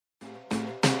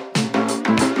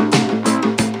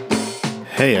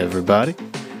Hey everybody,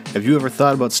 have you ever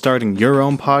thought about starting your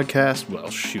own podcast?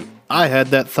 Well, shoot, I had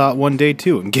that thought one day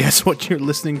too, and guess what you're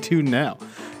listening to now?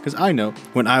 Because I know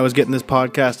when I was getting this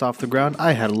podcast off the ground,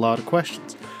 I had a lot of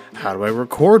questions. How do I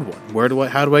record one?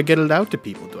 How do I get it out to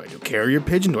people? Do I do carrier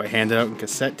pigeon? Do I hand it out in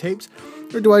cassette tapes?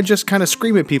 Or do I just kind of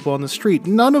scream at people on the street?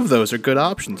 None of those are good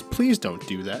options. Please don't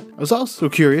do that. I was also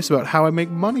curious about how I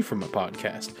make money from a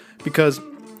podcast, because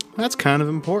that's kind of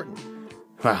important.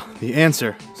 Well, the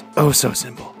answer is oh so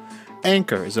simple.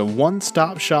 Anchor is a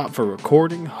one-stop shop for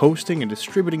recording, hosting, and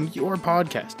distributing your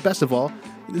podcast. Best of all,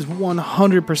 it is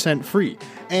 100% free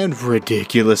and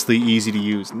ridiculously easy to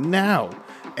use. Now,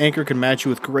 Anchor can match you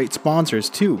with great sponsors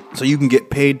too, so you can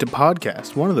get paid to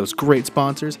podcast. One of those great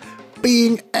sponsors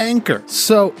being Anchor.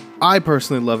 So, I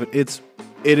personally love it.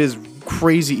 It is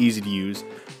crazy easy to use.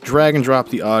 Drag and drop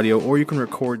the audio, or you can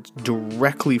record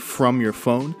directly from your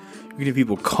phone. You can have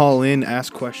people call in,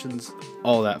 ask questions,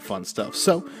 all that fun stuff.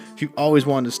 So, if you've always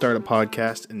wanted to start a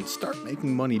podcast and start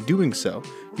making money doing so,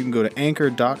 you can go to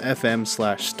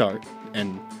anchor.fm/start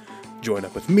and join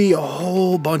up with me, a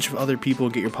whole bunch of other people,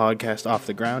 get your podcast off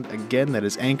the ground. Again, that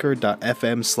is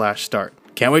anchor.fm/start.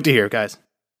 Can't wait to hear it, guys.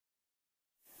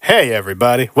 Hey,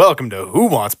 everybody. Welcome to Who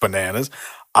Wants Bananas?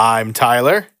 I'm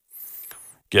Tyler.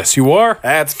 Yes, you are.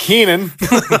 That's Keenan.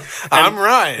 I'm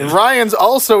Ryan. And Ryan's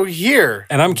also here.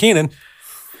 And I'm Keenan.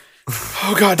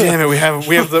 Oh god damn it! We have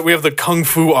the kung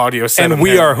fu audio set. And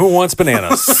we are Who Wants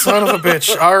Bananas? Son of a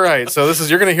bitch. All right, so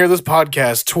you're going to hear this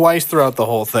podcast twice throughout the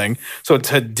whole thing. So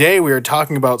today we are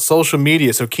talking about social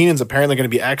media. So Keenan's apparently going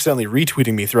to be accidentally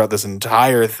retweeting me throughout this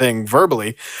entire thing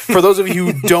verbally. For those of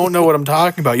you who don't know what I'm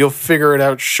talking about, you'll figure it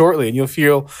out shortly, and you'll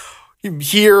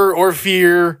hear or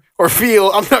fear or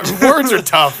feel. Words are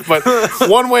tough, but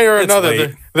one way or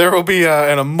another, there will be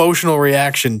an emotional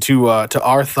reaction to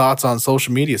our thoughts on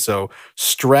social media. So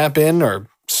strap in or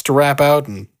strap out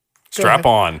and Strap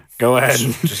on. go ahead.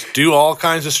 Just do all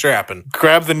kinds of strapping.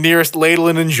 Grab the nearest ladle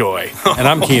and enjoy. And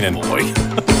I'm Keenan. Boy.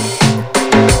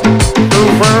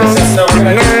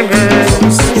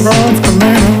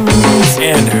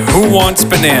 And Who Wants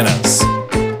Bananas?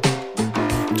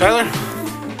 Tyler?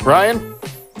 Ryan,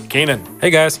 Keenan.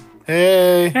 Hey, guys.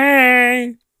 Hey.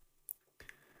 Hey.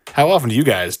 How often do you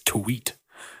guys tweet?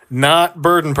 Not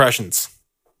bird impressions.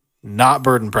 Not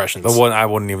bird impressions. I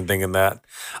wasn't even thinking that.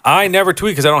 I never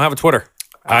tweet because I don't have a Twitter.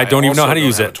 I don't even know how to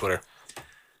use it. Twitter.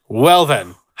 Well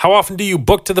then. How often do you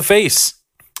book to the face?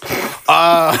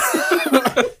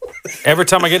 Every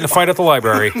time I get in a fight at the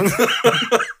library.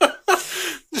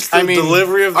 The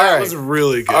delivery of that was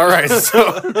really good. All right.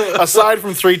 So aside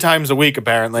from 3 times a week,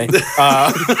 apparently,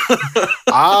 I'm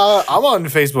on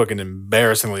Facebook an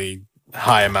embarrassingly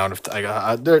high amount of. I'm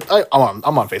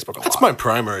on Facebook a lot. That's my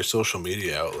primary social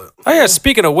media outlet. Oh, yeah.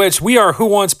 Speaking of which, we are Who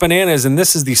Wants Bananas, and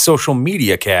this is the social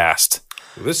media cast.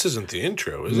 This isn't the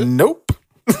intro, is it? Nope.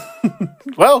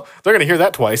 Well, they're gonna hear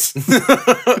that twice.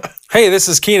 Hey, this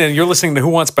is Keenan. You're listening to Who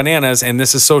Wants Bananas, and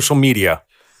this is social media.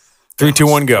 3, 2,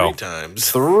 1, go. 3 times.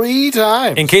 3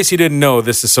 times. In case you didn't know,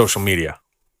 this is social media.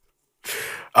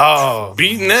 Oh,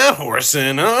 Beating that horse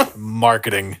in, huh?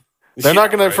 marketing. They're not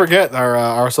going to forget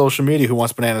our social media,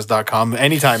 whowantsbananas.com,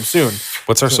 anytime soon.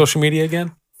 What's our social media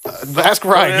again? Ask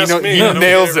Ryan. Don't ask me. He I don't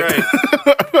nails get it.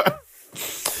 it right.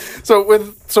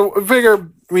 So I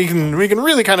figure we can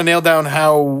really kind of nail down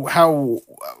how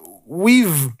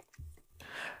we've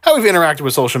interacted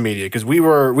with social media, because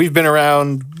we've been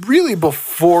around really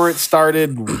before it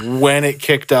started, when it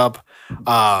kicked up,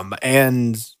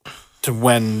 and to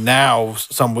when now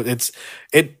some would say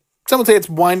it's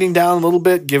winding down a little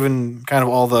bit, given kind of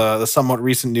all the somewhat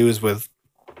recent news with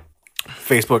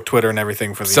Facebook, Twitter, and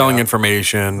everything for the Selling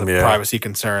information, the privacy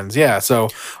concerns. Yeah, so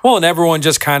well, and everyone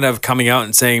just kind of coming out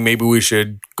and saying maybe we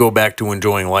should go back to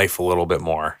enjoying life a little bit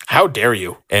more. how dare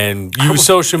you? And use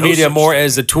social media more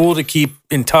as a tool to keep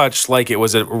in touch like it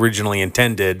was originally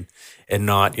intended, and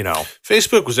not,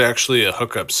 Facebook was actually a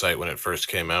hookup site when it first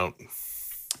came out.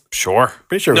 Sure.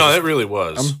 Pretty sure. No, it really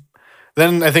was.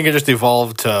 Then I think it just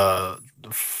evolved to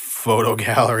photo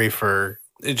gallery for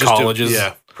colleges.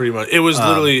 Yeah, pretty much. It was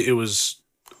literally it was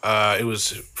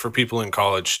for people in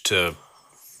college to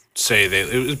say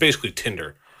it was basically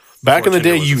Tinder. Back in the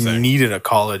day, Tinder was you a thing. needed a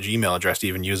college email address to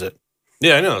even use it.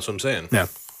 Yeah, I know. That's what I'm saying. Yeah.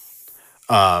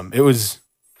 It was.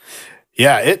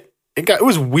 Yeah. It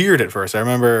was weird at first. I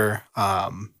remember.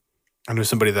 I knew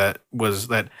somebody that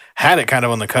had it kind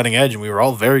of on the cutting edge, and we were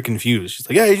all very confused. She's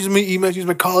like, "Yeah, use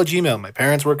my college email." My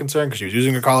parents were concerned because she was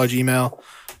using her college email.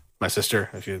 My sister,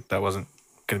 that wasn't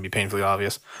going to be painfully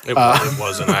obvious. It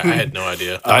wasn't. I had no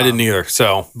idea. I didn't either.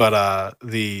 So, But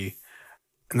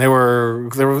and they were.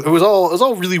 It was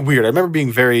all really weird. I remember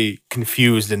being very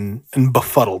confused and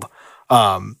befuddled.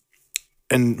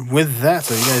 And with that,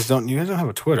 so you guys don't have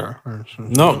a Twitter?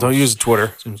 No, don't use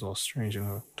Twitter. Seems a little strange to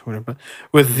have a Twitter, but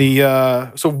with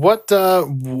the so what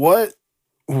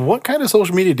kind of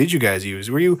social media did you guys use?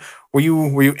 Were you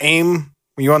AIM?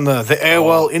 Were you on the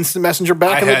AOL Instant Messenger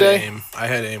back in the day? I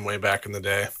had AIM way back in the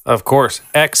day. Of course,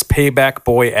 X Payback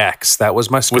Boy X. That was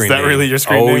my screen. Was that name. really your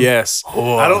screen name? Oh yes.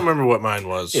 Oh. I don't remember what mine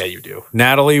was. Yeah, you do.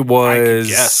 Natalie was.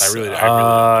 Yes, I really don't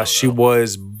know, she though.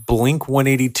 was Blink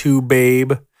 182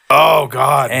 babe. Oh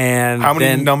God! And how many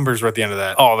then, numbers were at the end of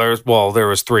that? Oh, there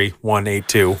was 3.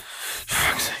 182.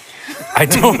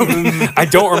 I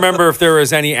don't remember if there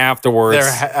was any afterwards.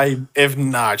 If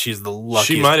not, she's the luckiest.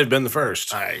 She might have been the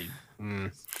first.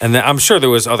 And then I'm sure there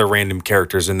was other random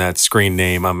characters in that screen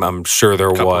name. I'm sure there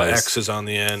Couple was of X's on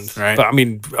the end. Right. But I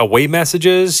mean, away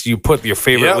messages. You put your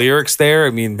favorite lyrics there.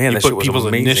 I mean, man, You that shit put was people's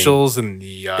amazing. initials and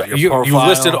your You profile.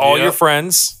 listed all your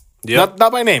friends. Yep.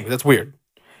 Not by name. That's weird.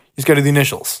 You just got to do the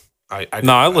initials.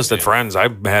 I listed friends. I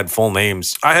had full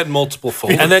names. I had multiple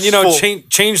folders. And then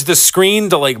change the screen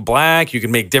to like black. You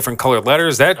can make different colored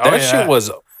letters. That shit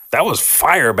was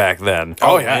fire back then.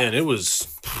 Oh yeah, man, it was.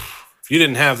 If you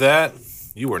didn't have that,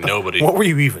 you were nobody. What were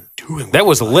you even doing? That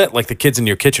was lit, like the kids in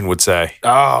your kitchen would say.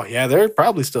 Oh yeah, they're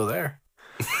probably still there.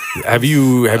 Have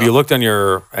you looked on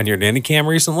your nanny cam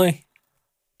recently?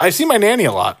 I see my nanny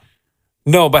a lot.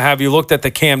 No, but have you looked at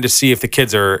the cam to see if the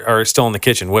kids are still in the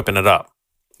kitchen whipping it up?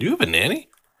 You have a nanny?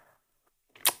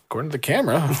 According to the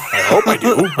camera, I hope I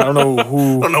do. I don't know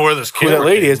who. I don't know where this Who camera that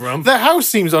lady came is. from. The house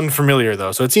seems unfamiliar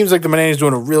though, so it seems like the nanny's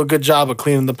doing a real good job of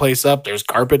cleaning the place up. There's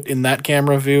carpet in that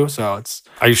camera view, so it's.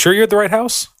 Are you sure you're at the right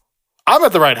house? I'm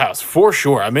at the right house for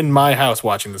sure. I'm in my house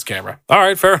watching this camera. All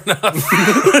right, fair enough.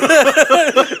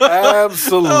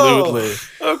 Absolutely.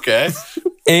 Okay.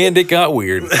 And it got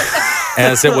weird,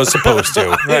 as it was supposed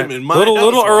to. I'm in my Little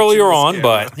house earlier watching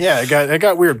on, this but Yeah, it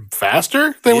got weird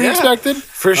faster than we Yeah. expected.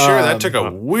 for sure that took a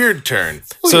weird turn.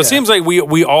 so yeah. it seems like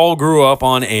we all grew up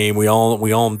on AIM. We all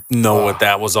know what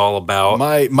that was all about.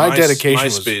 My dedication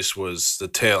was MySpace was the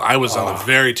tail. I was on the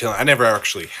very tail. I never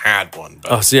actually had one.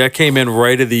 But Oh, see, I came in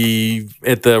right at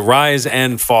the rise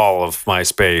and fall of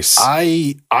MySpace.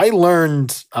 I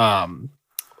learned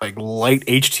like light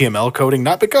HTML coding,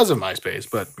 not because of MySpace,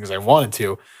 but because I wanted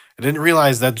to. I didn't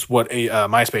realize that's what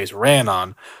MySpace ran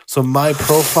on. So my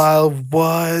profile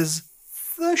was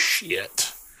the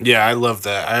shit. yeah, I love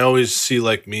that. I always see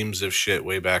like memes of shit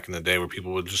way back in the day where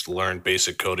people would just learn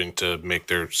basic coding to make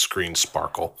their screen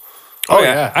sparkle. Oh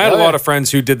yeah, I had a lot yeah. of friends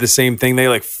who did the same thing. They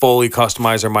like fully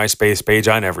customized their MySpace page.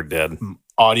 I never did.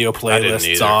 Audio didn't playlists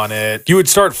either. on it. You would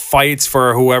start fights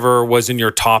for whoever was in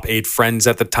your top 8 friends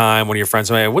at the time. One of your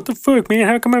friends would be like, "What the fuck, man?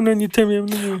 How come I'm not on your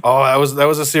team?" Oh, that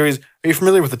was a series. Are you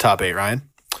familiar with the top 8, Ryan?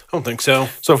 I don't think so.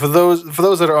 So for those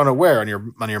that are unaware, on your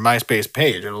MySpace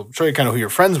page, it'll show you kind of who you're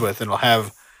friends with, and it'll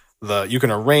have you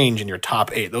can arrange in your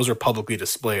top 8. Those are publicly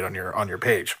displayed on your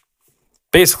page.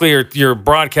 Basically, you're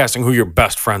broadcasting who your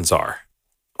best friends are.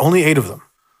 Only 8 of them.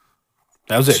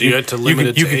 That was it. So you had to limit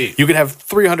it to 8. You could have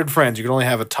 300 friends. You can only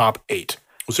have a top 8.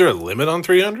 Was there a limit on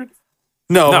 300?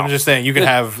 No, No. I'm just saying you can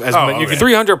have as many. You okay. can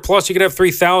 300 plus, you could have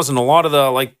 3,000. A lot of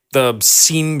the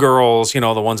scene girls, the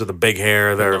ones with the big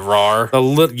hair, they're RAR.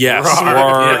 yes,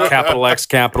 RAR, capital X,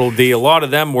 capital D. A lot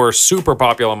of them were super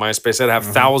popular on MySpace. They'd have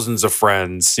thousands of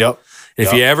friends. Yep.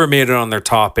 If you ever made it on their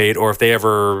top 8, or if they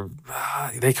ever,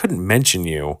 they couldn't mention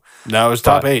you. No, it was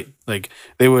top 8. Like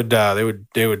they would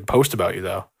post about you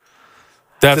though.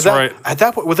 That's right. At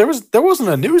that point, well, there wasn't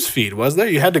a news feed, was there?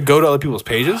 You had to go to other people's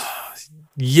pages.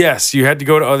 Yes, you had to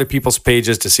go to other people's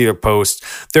pages to see their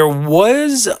posts. There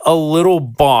was a little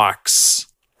box.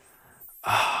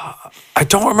 I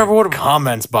don't remember what it was.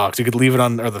 Comments box. You could leave it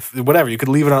on whatever. You could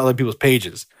leave it on other people's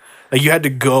pages. Like you had to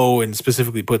go and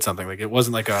specifically put something. Like it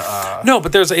wasn't like a. No,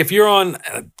 but if you're on,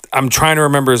 I'm trying to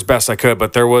remember as best I could,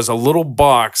 but there was a little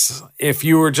box. If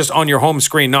you were just on your home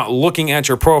screen, not looking at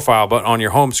your profile, but on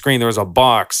your home screen, there was a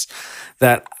box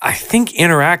that I think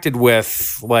interacted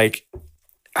with, like,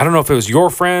 I don't know if it was your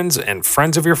friends and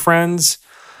friends of your friends,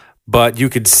 but you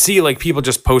could see like people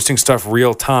just posting stuff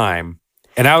real time.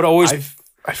 And I would always.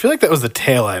 I feel like that was the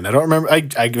tail end. I don't remember. I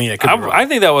mean, I could be wrong. I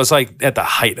think that was like at the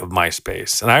height of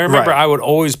MySpace. And I remember Right. I would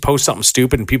always post something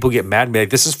stupid and people get mad and be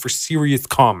like, this is for serious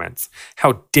comments.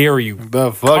 How dare you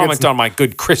The fuck comment it's- on my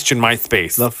good Christian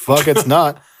MySpace? The fuck it's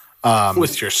not.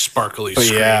 With your sparkly But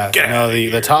screen. yeah, Get no, outta the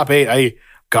here. top 8. I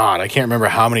can't remember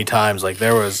how many times. Like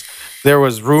there was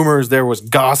rumors, there was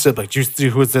gossip. Like, do you see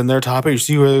who's in their top 8? You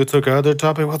see where they took out their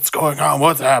top 8? What's going on?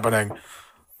 What's happening?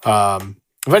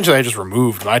 Eventually, I just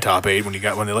removed my top 8 when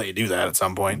they let you do that at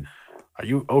some point. Are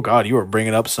you? Oh God, you were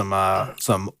bringing up some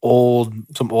old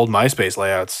MySpace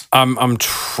layouts. I'm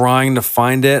trying to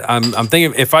find it. I'm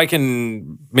thinking if I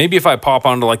can, maybe if I pop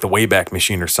onto like the Wayback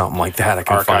Machine or something like that, I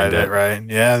can Archive find it. Right?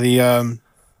 Yeah. The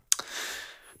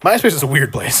MySpace is a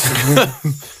weird place.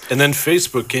 And then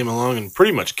Facebook came along and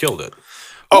pretty much killed it.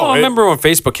 I remember when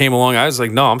Facebook came along, I was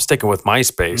like, no, I'm sticking with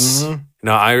MySpace. Mm-hmm.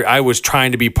 No, I was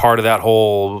trying to be part of that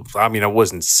whole. I mean, I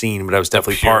wasn't seen, but I was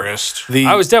definitely part.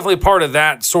 I was definitely part of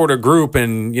that sort of group,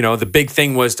 and the big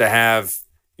thing was to have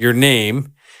your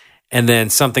name, and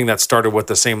then something that started with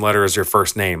the same letter as your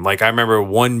first name. Like I remember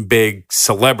one big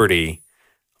celebrity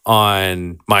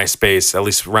on MySpace, at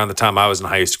least around the time I was in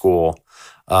high school.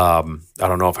 I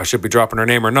don't know if I should be dropping her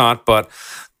name or not, but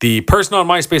the person on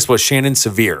MySpace was Shannon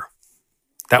Severe.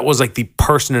 That was like the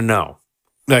person to know.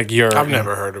 Like I've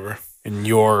never heard of her. In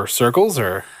your circles,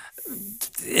 or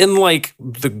in like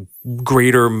the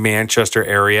greater Manchester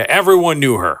area, everyone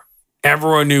knew her.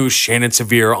 Everyone knew Shannon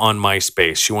Severe on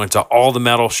MySpace. She went to all the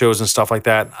metal shows and stuff like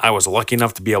that. I was lucky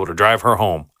enough to be able to drive her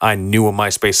home. I knew a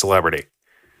MySpace celebrity.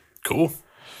 Cool.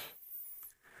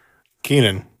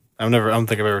 Keenan, I don't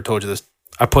think I've ever told you this.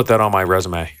 I put that on my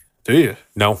resume. Do you?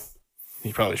 No.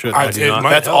 You probably should. I do not.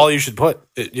 That's all you should put.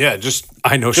 I know just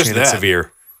Shannon that.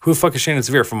 Severe. Who the fuck is Shannon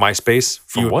Severe from MySpace?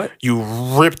 From what? You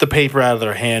rip the paper out of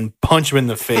their hand, punch them in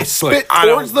the face, spit I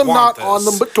don't towards them, want not on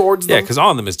this. them, but towards them. Yeah, because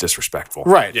on them is disrespectful.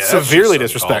 Right. Yeah, that's Severely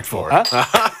just disrespectful. uncalled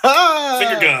Huh?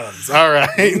 Finger guns. All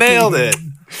right. Nailed it.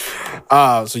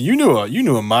 So you knew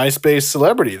a MySpace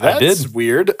celebrity. That's did.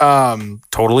 weird.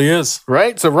 Totally is.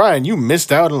 Right. So Ryan, you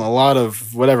missed out on a lot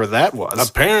of whatever that was.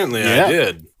 Apparently, Yeah. I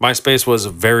did. MySpace was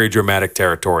a very dramatic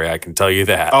territory, I can tell you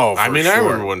that. Oh, I for mean, sure. I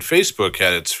remember when Facebook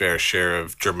had its fair share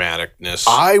of dramaticness.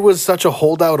 I was such a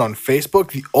holdout on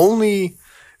Facebook. The only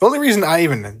reason I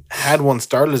even had one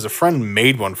started is a friend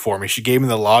made one for me. She gave me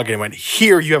the login and went,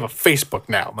 "Here, you have a Facebook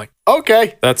now." I'm like,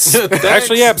 okay. That's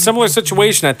actually, yeah, similar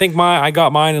situation. I think I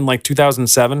got mine in like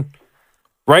 2007.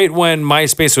 Right when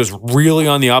MySpace was really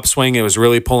on the upswing, it was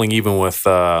really pulling even with,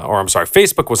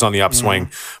 Facebook was on the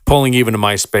upswing, pulling even to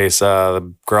MySpace.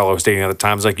 The girl I was dating at the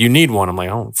time was like, "You need one." I'm like,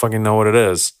 "I don't fucking know what it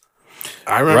is."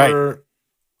 I remember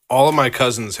all of my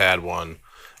cousins had one,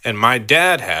 and my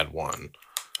dad had one.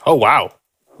 Oh, wow.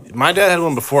 My dad had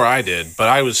one before I did, but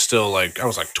I was still I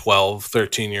was 12,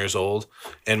 13 years old.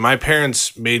 And my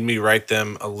parents made me write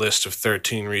them a list of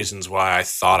 13 reasons why I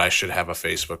thought I should have a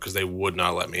Facebook because they would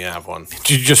not let me have one. Did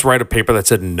you just write a paper that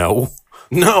said no?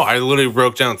 No, I literally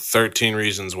broke down 13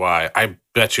 reasons why. I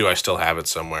bet you I still have it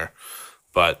somewhere.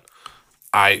 But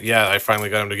I finally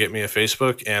got him to get me a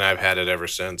Facebook, and I've had it ever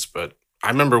since. But I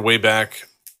remember way back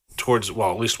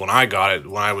at least when I got it,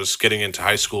 when I was getting into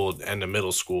high school and to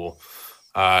middle school,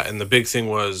 and the big thing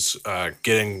was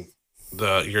getting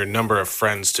your number of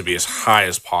friends to be as high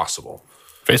as possible.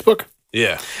 Facebook?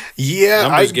 Yeah. Yeah.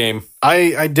 Numbers game.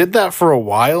 I did that for a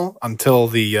while until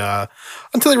I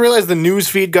realized the news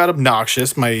feed got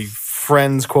obnoxious. My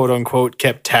friends, quote unquote,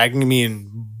 kept tagging me in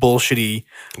bullshitty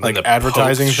And the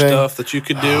advertising poke thing. stuff that you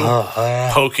could do,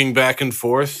 poking back and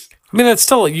forth. I mean, that's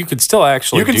still, you could still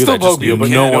actually You can do still that, just poke you, but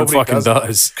no yeah, one nobody fucking does it.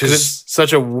 does. Because it's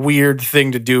such a weird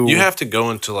thing to do. You have to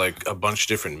go into a bunch of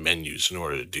different menus in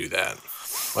order to do that.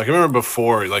 I remember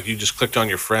before, you just clicked on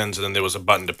your friends and then there was a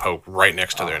button to poke right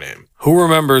next to their name. Who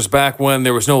remembers back when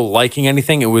there was no liking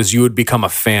anything? It was you would become a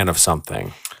fan of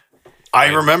something. I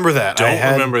remember that.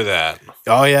 Don't remember that.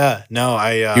 Oh yeah, no,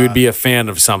 You would be a fan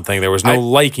of something. There was no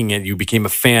liking it. You became a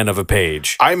fan of a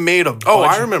page. I made a bunch. Oh,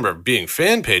 I remember being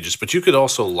fan pages, but you could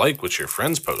also like what your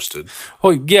friends posted.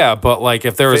 Well, yeah, but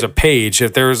if there was a page,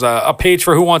 if there was a page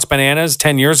for Who Wants Bananas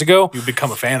 10 years ago, You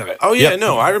become a fan of it. Oh, yeah,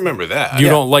 no, I remember that. you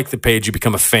don't like the page, you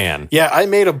become a fan. Yeah, I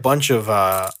made a bunch of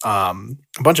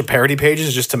parody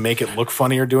pages just to make it look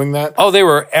funnier doing that. Oh, they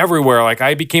were everywhere.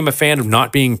 I became a fan of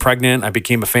not being pregnant. I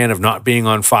became a fan of not being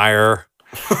on fire.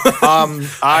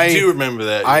 I do remember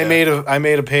that. I yeah.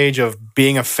 made a page of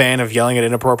being a fan of yelling at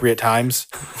inappropriate times.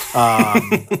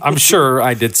 I'm sure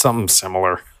I did something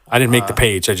similar. I didn't make the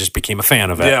page. I just became a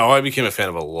fan of it. Yeah, well, I became a fan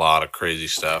of a lot of crazy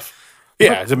stuff.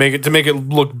 Yeah, to make it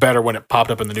look better when it popped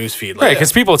up in the news feed. Right,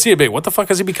 because people would see it, be what the fuck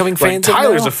is he becoming fans of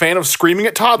Tyler's now? a fan of screaming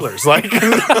at toddlers.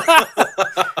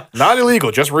 Not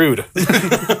illegal, just rude.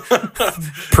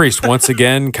 Priest, once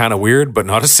again, kind of weird, but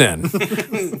not a sin.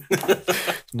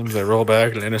 Sometimes I roll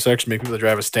back at an intersection, make people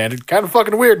drive a standard. Kind of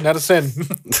fucking weird, not a sin.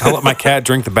 I let my cat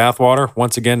drink the bathwater.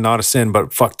 Once again, not a sin,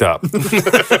 but fucked up.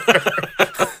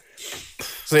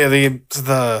 So yeah,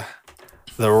 the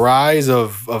rise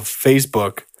of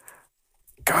Facebook.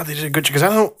 God, they did a good job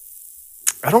because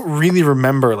I don't really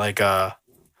remember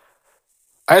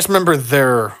I just remember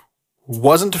there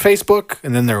wasn't Facebook,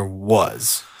 and then there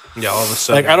was. Yeah, all of a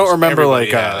sudden. Like I don't remember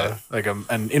everybody had it.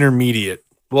 an intermediate.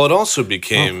 Well, it also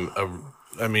became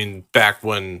back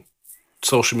when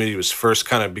social media was first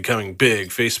kind of becoming big,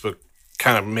 Facebook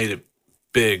kind of made it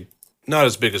big. Not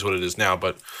as big as what it is now,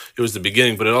 but it was the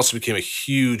beginning. But it also became a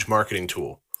huge marketing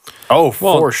tool. Oh,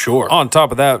 Well, for sure. On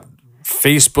top of that,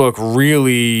 Facebook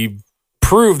really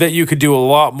proved that you could do a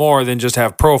lot more than just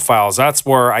have profiles. That's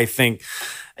where I think,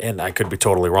 and I could be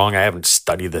totally wrong, I haven't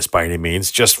studied this by any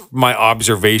means, just my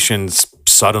observations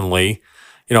suddenly.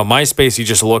 MySpace, you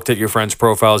just looked at your friends'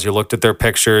 profiles, you looked at their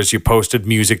pictures, you posted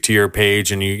music to your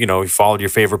page, and you followed your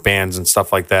favorite bands and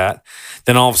stuff like that.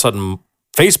 Then all of a sudden,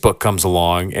 Facebook comes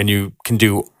along, and you can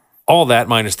do all that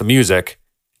minus the music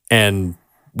and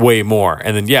way more.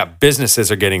 And then, businesses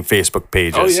are getting Facebook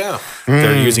pages. Oh, yeah.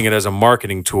 They're using it as a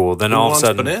marketing tool. Then all of a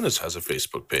sudden, Bananas has a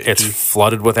Facebook page. it's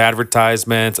flooded with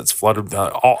advertisements. It's flooded with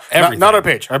everything. Not our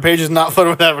page. Our page is not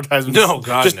flooded with advertisements. No,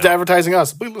 God, just no. advertising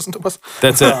us. Please listen to us.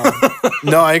 That's it.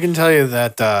 No, I can tell you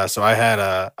that. So I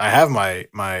have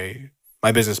my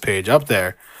business page up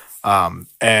there,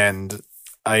 and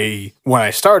when I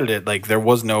started it, like there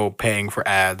was no paying for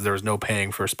ads, there was no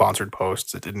paying for sponsored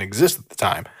posts. It didn't exist at the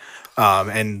time,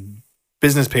 and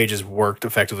business pages worked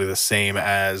effectively the same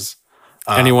as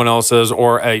Anyone else's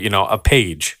or a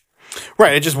page.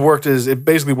 right. It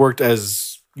basically worked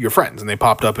as your friends, and they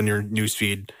popped up in your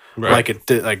newsfeed Right. like it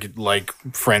did, like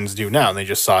friends do now, and they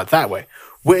just saw it that way,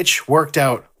 which worked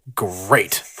out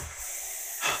great.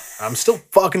 I'm still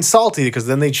fucking salty because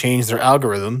then they changed their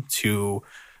algorithm to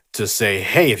say,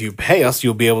 hey, if you pay us,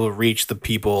 you'll be able to reach the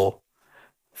people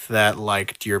that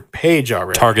liked your page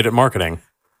already. Targeted marketing.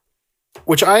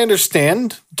 Which I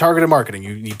understand. Targeted marketing.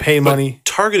 You pay money.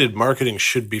 Targeted marketing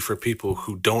should be for people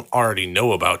who don't already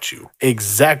know about you.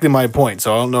 Exactly my point.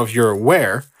 So I don't know if you're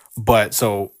aware, but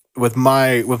so with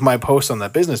my post on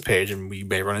that business page, and we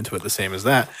may run into it the same as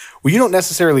that, well, you don't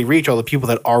necessarily reach all the people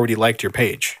that already liked your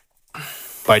page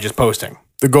by just posting.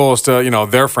 The goal is to,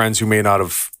 their friends who may not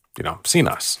have, seen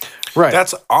us. Right.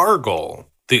 That's our goal.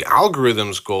 The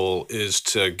algorithm's goal is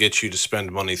to get you to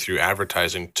spend money through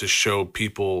advertising to show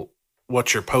people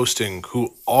what you're posting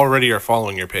who already are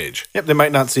following your page. Yep, they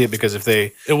might not see it because if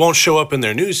they It won't show up in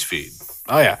their news feed.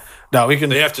 oh yeah. No, we can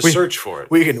They have to search for it.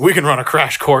 We can run a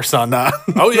crash course on that.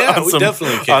 Oh, yeah, we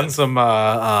definitely can. On some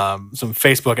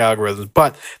Facebook algorithms,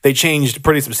 but they changed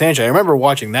pretty substantially. I remember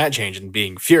watching that change and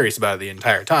being furious about it the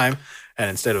entire time. And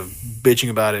instead of bitching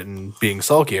about it and being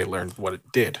sulky, I learned what it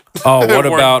did. Oh, what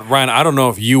about, Ryan, I don't know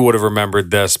if you would have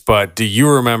remembered this, but do you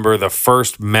remember the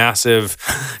first massive,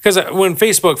 because when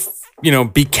Facebook,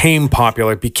 became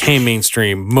popular, became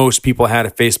mainstream, most people had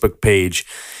a Facebook page.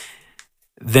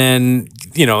 Then,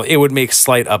 it would make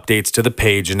slight updates to the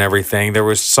page and everything. There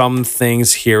was some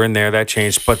things here and there that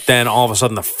changed, but then all of a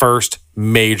sudden the first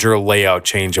major layout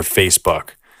change of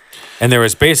Facebook. And there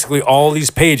was basically all these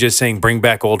pages saying, bring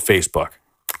back old Facebook.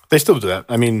 They still do that.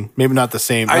 I mean, maybe not the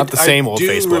same, old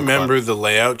Facebook. I do remember the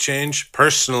layout change.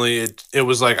 Personally, it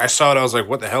was like, I saw it, I was like,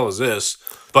 what the hell is this?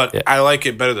 But I like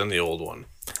it better than the old one,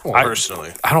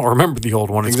 personally. I don't remember the old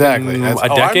one. It's Exactly. been That's-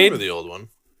 a I decade? remember the old one.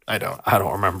 I don't. I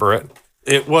don't remember it.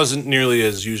 It wasn't nearly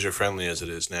as user-friendly as it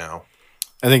is now.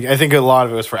 I think a lot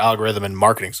of it was for algorithm and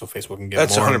marketing, so Facebook can get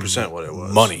That's more 100% what it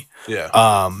was. money. Yeah.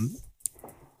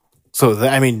 So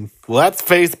that's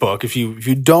Facebook. If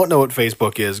you don't know what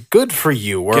Facebook is, good for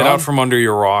you. Get out from under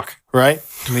your rock. right.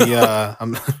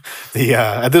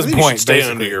 At this You point, should stay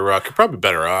basically, under your rock. You're probably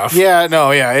better off. yeah,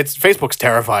 no, yeah, it's Facebook's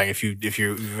terrifying if you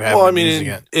have Well, I been using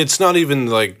mean, it. it's not even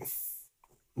like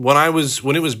when it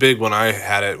was big, when I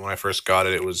had it, when I first got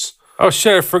it, it was Oh,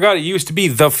 shit, I forgot it used to be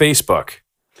the Facebook.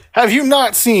 Have you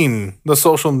not seen The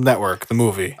Social Network, the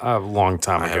movie? A long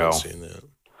time I ago. haven't seen that.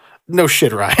 No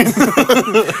shit, Ryan.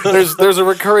 there's a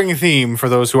recurring theme for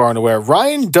those who aren't aware.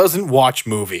 Ryan doesn't watch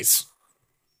movies.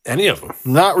 Any of them.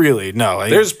 Not really. No,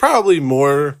 There's probably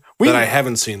more that I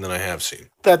haven't seen than I have seen.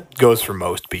 that goes for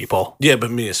most people. Yeah, but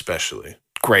me especially.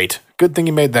 Great. Good thing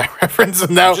you made that reference.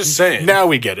 And now, Just saying. Now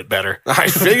we get it better. I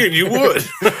figured you would.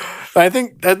 I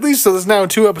think at least so. There's now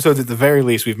 2 episodes at the very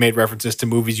least. We've made references to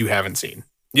movies you haven't seen.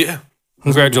 Yeah.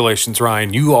 Congratulations,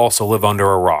 Ryan. You also live under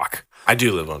a rock. I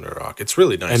do live under a rock. It's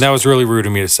really nice. And that was really rude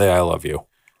of me to say I love you.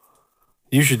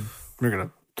 You should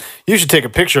take a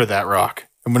picture of that rock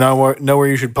and know where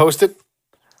you should post it.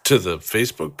 To the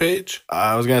Facebook page?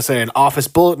 I was gonna say an office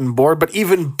bulletin board, but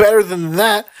even better than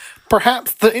that,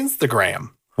 perhaps the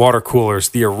Instagram. Water coolers,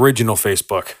 the original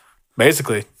Facebook.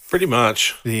 Basically, Pretty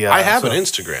much. The, I have so- an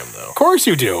Instagram, though. of course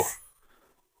you do.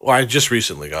 Well, I just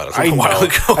recently got it a while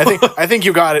ago. I think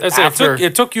you got it after.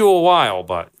 It took you a while,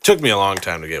 but Took me a long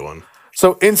time to get one.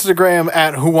 So Instagram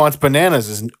at Who Wants Bananas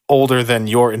is older than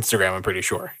your Instagram, I'm pretty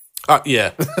sure.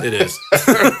 Yeah, it is.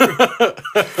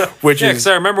 Which yeah, is because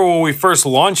I remember when we first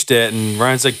launched it, and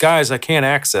Ryan's like, "Guys, I can't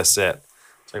access it."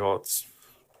 It's like, well, it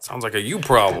sounds like a you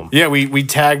problem. yeah. We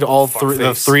tagged all the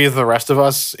face. three of the rest of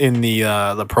us in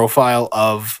the profile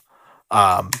of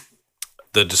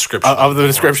The description. of the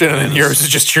description, and then yours is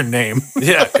just your name.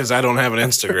 Yeah, because I don't have an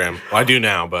Instagram. Well, I do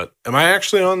now, but am I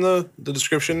actually on the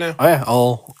description now? Oh yeah,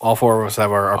 all four of us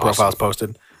have our profiles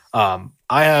posted.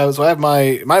 I have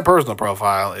my personal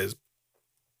profile is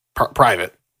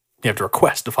private. You have to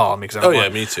request to follow me because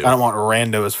Me too. I don't want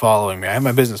randos following me. I have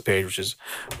my business page, which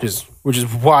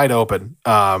is wide open.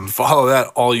 Follow that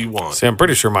all you want. See, I'm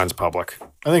pretty sure mine's public.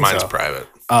 I think Mine's so. private.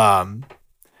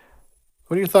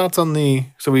 What are your thoughts on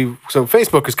so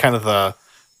Facebook is kind of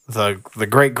the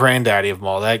great granddaddy of them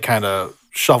all. That kind of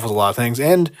shuffles a lot of things,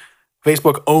 and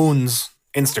Facebook owns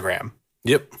Instagram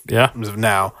Yep. Yeah. as of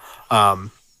now.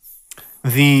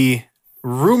 The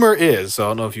rumor is, so I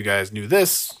don't know if you guys knew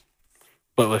this,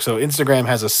 but so Instagram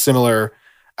has a similar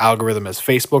algorithm as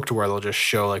Facebook to where they'll just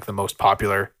show like the most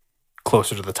popular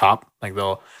closer to the top. Like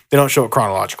they don't show it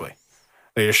chronologically.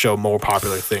 They just show more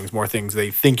popular things, more things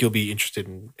they think you'll be interested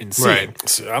in seeing. Right.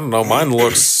 See, I don't know. Mine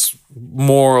looks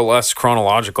more or less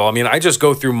chronological. I mean, I just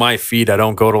go through my feed. I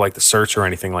don't go to like the search or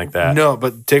anything like that. No,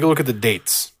 but take a look at the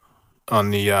dates on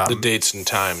the Dates and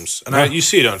times. And you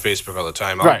see it on Facebook all the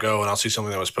time. I'll Right. go and I'll see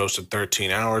something that was posted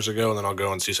 13 hours ago, and then I'll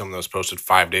go and see something that was posted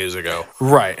 5 days ago.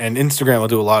 right. And Instagram will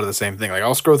do a lot of the same thing. Like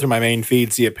I'll scroll through my main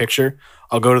feed, see a picture,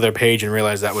 I'll go to their page and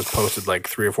realize that was posted like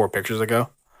 3 or 4 pictures ago.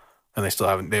 And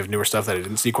they have newer stuff that I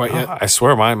didn't see quite yet. I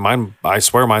swear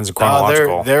mine's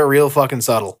chronological. They're real fucking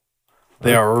subtle.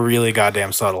 They are really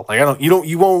goddamn subtle. Like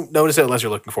you won't notice it unless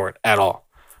you're looking for it at all.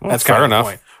 That's fair kind of the enough.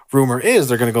 point. Rumor is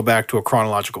they're going to go back to a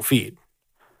chronological feed,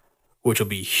 which will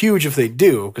be huge if they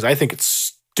do, because I think it's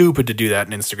stupid to do that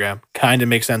in Instagram. Kind of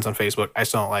makes sense on Facebook. I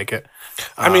still don't like it.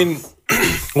 I mean,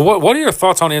 What are your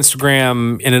thoughts on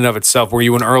Instagram in and of itself? Were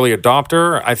you an early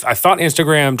adopter? I thought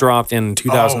Instagram dropped in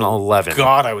 2011.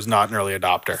 God, I was not an early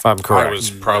adopter. If I'm correct. I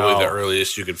was probably the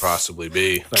earliest you could possibly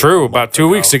be. True, about 2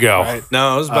 weeks ago. Right?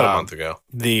 No, it was about a month ago.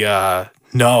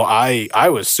 I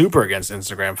was super against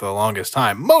Instagram for the longest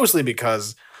time, mostly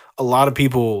because a lot of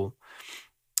people,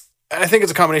 I think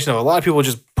it's a combination of a lot of people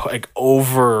just like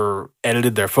over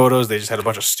edited their photos. They just had a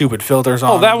bunch of stupid filters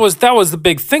on. Oh, that was the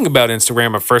big thing about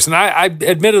Instagram at first. And I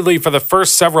admittedly, for the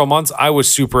first several months, I was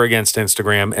super against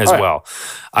Instagram as well.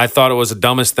 I thought it was the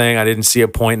dumbest thing. I didn't see a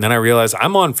point. And then I realized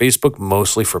I'm on Facebook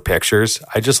mostly for pictures.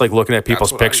 I just like looking at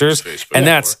people's what I use pictures. Facebook And for.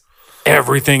 that's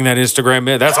everything that Instagram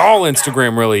is. That's all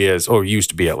Instagram really is, or used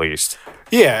to be at least.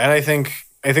 Yeah, and I think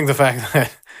the fact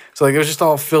that so like it was just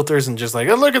all filters and just like,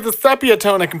 oh, look at the sepia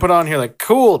tone I can put on here. Like,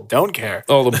 cool, don't care.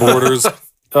 All the borders.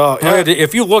 Oh, yeah.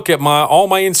 If you look at all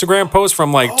my Instagram posts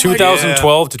from like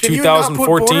 2012 to Can you not put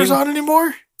 2014, borders on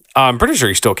anymore? I'm pretty sure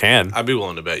you still can. I'd be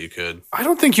willing to bet you could. I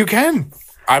don't think you can.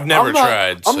 I've never I'm not-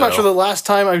 tried. I'm not so- sure the last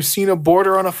time I've seen a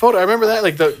border on a photo. I remember that,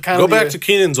 like the kind Go of back to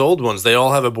Keenan's old ones. They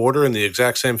all have a border and the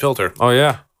exact same filter. Oh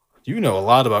yeah. You know a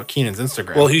lot about Keenan's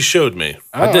Instagram. Well, he showed me.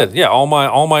 I did. Yeah, all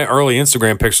my early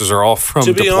Instagram pictures are all from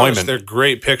To be deployment. honest, they're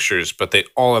great pictures, but they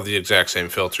all have the exact same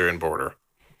filter and border.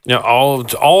 You know,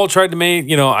 all tried to make.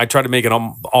 You know, I tried to make it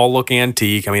all look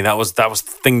antique. I mean, that was the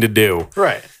thing to do.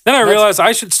 right. Then I realized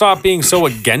I should stop being so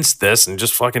against this and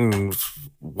just fucking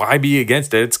why be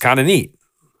against it? It's kind of neat.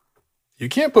 You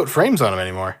can't put frames on them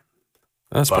anymore.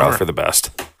 That's Bummer. probably for the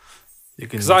best. You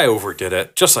can. Because I overdid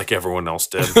it, just like everyone else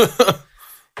did.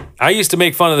 I used to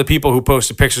make fun of the people who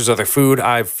posted pictures of their food.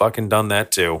 I've fucking done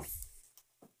that too.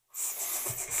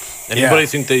 Anybody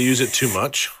think they use it too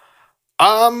much?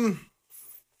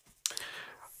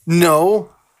 No.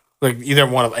 Like either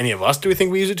one of any of us, do we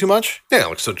think we use it too much? Yeah,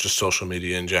 like so just social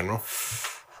media in general.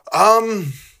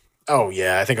 Oh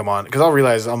yeah, I think I'm on because I'll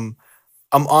realize I'm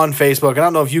on Facebook, and I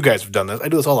don't know if you guys have done this. I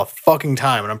do this all the fucking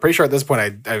time, and I'm pretty sure at this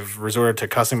point I've resorted to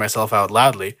cussing myself out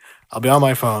loudly. I'll be on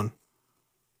my phone,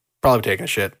 probably taking a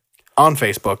shit, on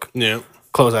Facebook, Yeah.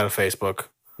 close out of Facebook,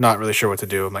 not really sure what to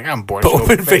do. I'm like, I'm bored.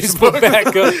 Open Facebook back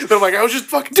up. Then I'm like, I was just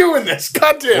fucking doing this.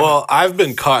 God damn. Well, I've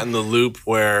been caught in the loop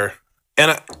where,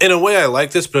 in a way I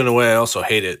like this, but in a way I also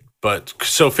hate it. But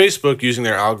so Facebook using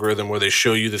their algorithm where they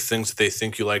show you the things that they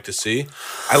think you like to see,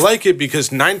 I like it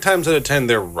because 9 times out of 10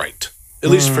 they're right, at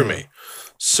least for me.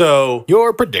 So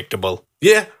You're predictable.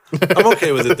 Yeah, I'm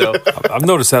okay with it though. I've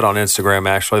noticed that on Instagram.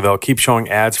 Actually, they'll keep showing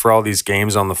ads for all these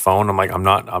games on the phone. I'm like, I'm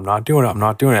not doing it. I'm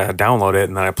not doing it. I download it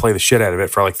and then I play the shit out of it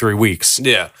for like 3 weeks.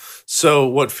 Yeah. So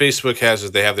what Facebook has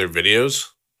is they have their videos,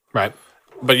 Right.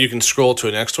 but you can scroll to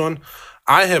a next one.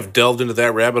 I have delved into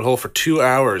that rabbit hole for 2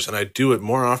 hours, and I do it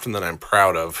more often than I'm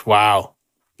proud of. Wow.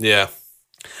 Yeah.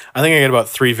 I think I get about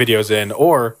 3 videos in,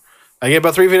 or I get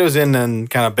about 3 videos in and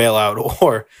kind of bail out.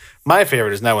 Or my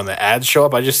favorite is now when the ads show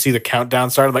up, I just see the countdown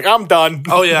start. I'm like, I'm done.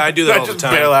 Oh yeah, I do that I all the just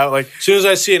time. bail out. Like, As soon as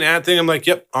I see an ad thing, I'm like,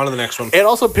 yep, on to the next one. it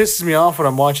also pisses me off when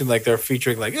I'm watching, like, they're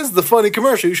featuring, like, this is the funny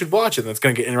commercial, you should watch it. And it's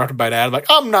going to get interrupted by an ad. I'm like,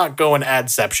 I'm not going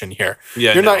adception here.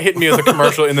 Yeah, You're no. not hitting me with a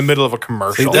commercial in the middle of a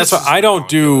commercial. That's what is I don't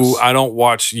do. ridiculous. I don't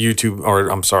watch YouTube, or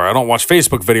I'm sorry, I don't watch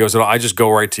Facebook videos at all. I just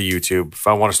go right to YouTube. If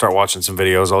I want to start watching some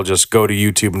videos, I'll just go to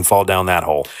YouTube and fall down that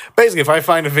hole. Basically, if I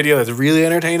find a video that's really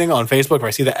entertaining on Facebook, if I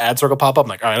see the ad circle pop up, I'm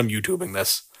like, all right, I'm YouTubing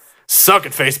this. Suck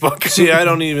it, Facebook. See, I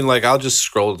don't even I'll just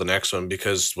scroll to the next one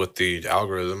because with the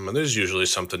algorithm, there's usually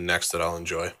something next that I'll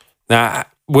enjoy. Now,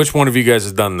 which one of you guys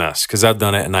has done this? Because I've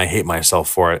done it and I hate myself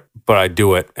for it, but I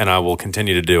do it and I will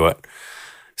continue to do it.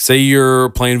 Say you're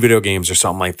playing video games or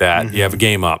something like that. You have a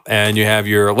game up and you have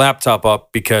your laptop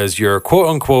up because you're quote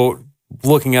unquote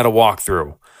looking at a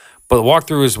walkthrough. But the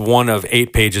walkthrough is one of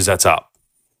 8 pages that's up.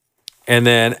 And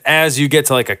then as you get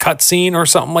to like a cutscene or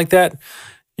something like that,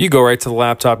 you go right to the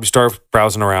laptop, you start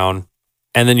browsing around,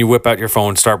 and then you whip out your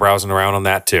phone, start browsing around on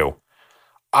that too.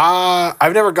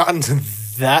 I've never gotten to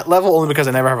that level only because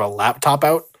I never have a laptop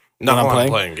out. Not when when I'm I'm playing.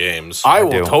 playing games. I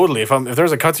will do. totally. If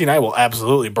there's a cutscene, I will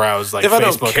absolutely browse like if I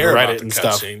Facebook don't care and about Reddit the and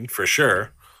stuff. cutscene, for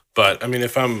sure. But I mean,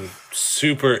 if I'm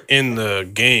super in the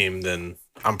game, then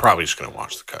I'm probably just gonna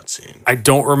watch the cutscene. I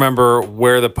don't remember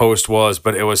where the post was,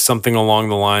 but it was something along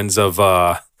the lines of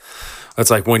it's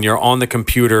like when you're on the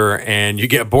computer and you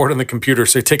get bored on the computer,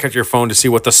 so you take out your phone to see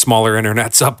what the smaller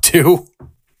internet's up to.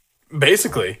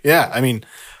 Basically, yeah. I mean,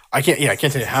 I can't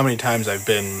tell you how many times I've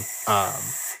been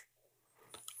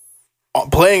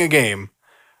playing a game.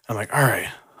 I'm like, all right,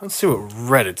 let's see what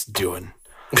Reddit's doing,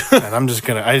 and I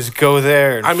just go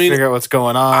there and figure out what's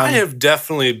going on. I have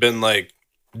definitely been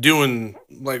doing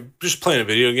just playing a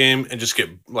video game and just get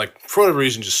for whatever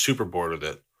reason just super bored with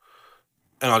it.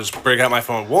 And I'll just break out my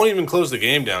phone. Won't even close the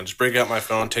game down. Just break out my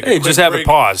phone. Hey, just have it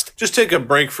paused. Just take a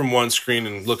break from one screen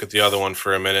and look at the other one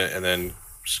for a minute, and then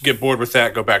just get bored with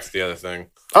that. Go back to the other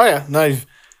thing. Oh yeah, no,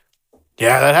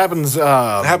 yeah, that happens. It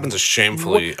happens a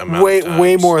shamefully amount. Way of times.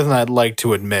 way more than I'd like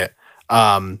to admit.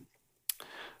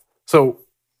 So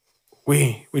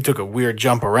we took a weird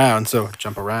jump around. So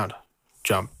jump around.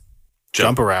 Jump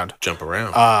around. Jump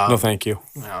around. No, thank you.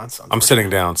 No, that sounds I'm sitting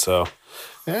down, so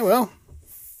yeah. Well,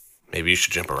 Maybe you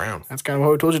should jump around. that's kind of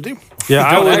what we told you to do. yeah,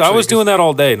 I Don't was actually, doing that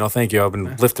all day. No, thank you. I've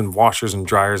been lifting washers and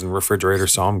dryers and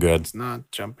refrigerators, so I'm good. It's not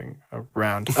jumping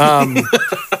around. I thought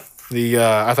you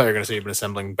were going to say you've been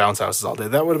assembling bounce houses all day.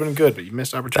 That would have been good, but you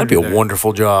missed That'd opportunity. be a there.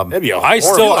 wonderful job. That'd be a I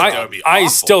horrible- still, That would be I awful.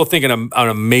 still think an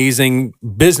amazing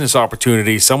business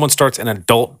opportunity. Someone starts an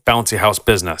adult bouncy house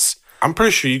business. I'm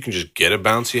pretty sure you can just get a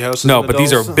bouncy house. as No, an but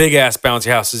these adult. are big ass bouncy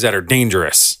houses that are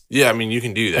dangerous. Yeah, I mean, you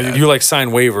can do that. And you like sign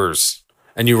waivers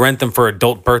and you rent them for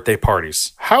adult birthday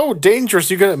parties. How dangerous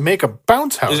are you going to make a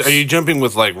bounce house? Are you jumping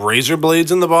with razor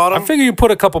blades in the bottom? I figure you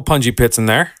put a couple punji pits in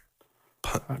there.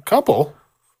 a couple?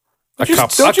 A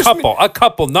Just- couple, a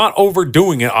couple. Not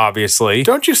overdoing it, obviously.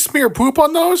 Don't you smear poop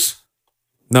on those?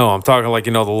 No, I'm talking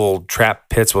the little trap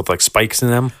pits with spikes in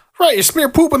them. Right, you smear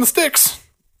poop on the sticks.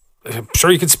 I'm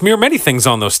sure you can smear many things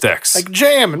on those sticks. Like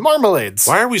jam and marmalades.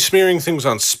 Why are we smearing things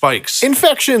on spikes?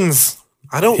 Infections.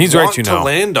 I don't He's right, want you to know.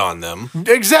 land on them.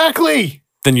 Exactly.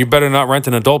 Then you better not rent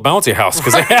an adult bouncy house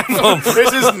because they have them.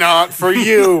 This is not for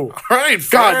you. All right,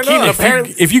 God, Keenan,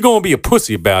 apparently, If you're going to be a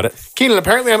pussy about it,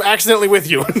 apparently I'm accidentally with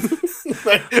you.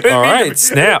 all right,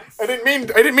 snap. I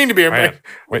didn't mean to be.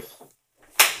 Wait.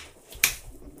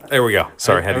 There we go.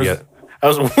 Sorry, had to get it. That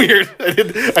was weird.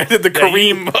 I did the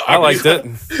Kareem. I liked it.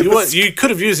 You could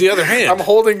have used the other hand. I'm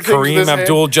holding things with this Kareem hand.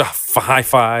 Abdul high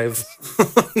five.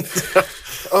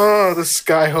 Oh, the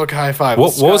skyhook high five.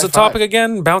 What was the Sky topic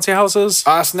again? Bouncy houses?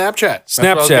 Snapchat. That's what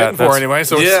I was Snapchat, waiting for that's- anyway.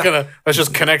 So Yeah. let's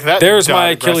just connect that. There's dot my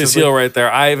Achilles aggressively. heel right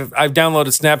there. I've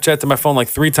downloaded Snapchat to my phone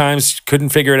 3 times. Couldn't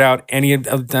figure it out.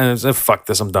 Fuck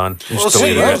this. I'm done. Well, Just see,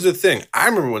 deleted that it. was the thing. I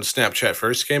remember when Snapchat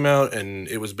first came out, and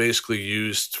it was basically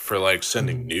used for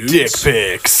sending nudes. Dick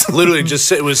pics. Literally, just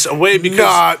it was a way because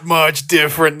Not much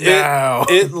different now.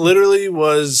 it literally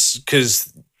was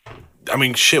because. I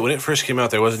mean, shit. When it first came out,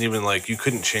 there wasn't even you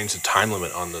couldn't change the time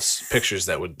limit on the pictures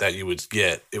that you would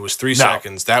get. It was 3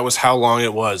 seconds. That was how long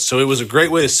it was. So it was a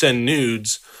great way to send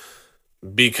nudes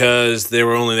because they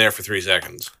were only there for 3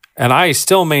 seconds. And I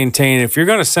still maintain if you're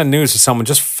going to send news to someone,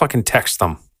 just fucking text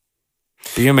them.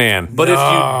 Be a man. But if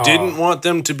you didn't want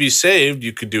them to be saved,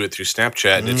 you could do it through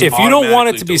Snapchat. And it's If you don't want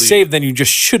it to be automatically saved, then you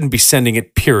just shouldn't be sending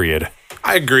it, period.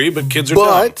 I agree, but kids are dumb.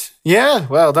 But yeah,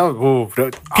 well,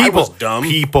 I was dumb.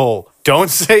 People don't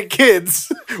say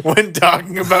kids when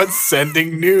talking about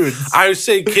sending nudes. I would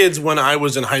say kids when I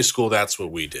was in high school, that's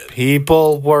what we did.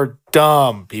 People were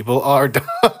dumb. People are dumb.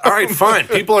 All right, fine.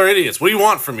 People are idiots. What do you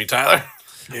want from me, Tyler?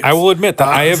 I will admit that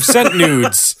I have sent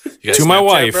nudes got to my Snapchat,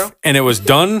 wife, bro? and it was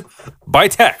done by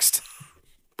text.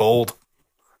 Bold.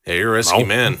 Yeah, you're a risky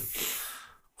man. What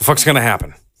the fuck's going to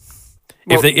happen?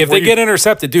 Well, if were they you- get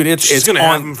intercepted, dude, it's It's going to on.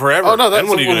 happen forever. Oh no, Then that's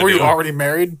what are you going were to you do? already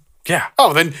married? Yeah.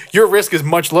 Oh, then your risk is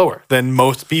much lower than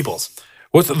most people's.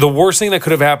 What's the worst thing that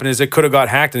could have happened is it could have got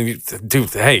hacked, and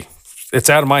dude, hey, it's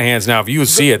out of my hands now. If you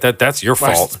see it, that's your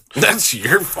fault. That's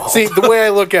your fault. See, the way I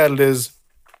look at it is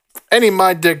any of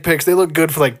my dick pics, they look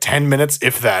good for like 10 minutes,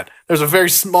 if that. There's a very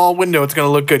small window it's going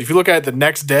to look good. If you look at it the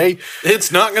next day,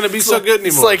 it's not going to be so good anymore.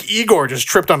 it's like Igor just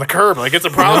tripped on the curb. Like, it's a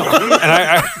problem. And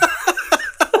I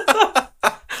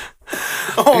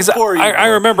oh, poor you. I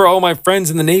remember all my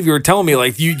friends in the Navy were telling me,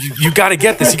 like, you got to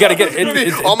get this. You got to get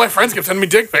it. All my friends kept sending me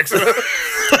dick pics.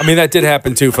 I mean, that did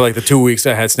happen, too, for like the 2 weeks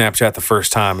I had Snapchat the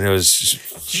first time. And it was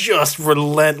Just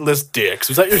relentless dicks.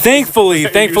 Was that your thankfully,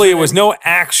 was that your it was username? no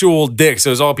actual dicks. It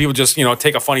was all people just,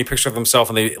 take a funny picture of themselves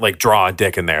and they like draw a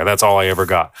dick in there. That's all I ever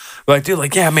got. But like, dude,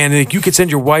 like, yeah, man, like, you could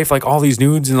send your wife like all these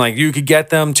nudes and like you could get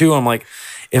them too. I'm like,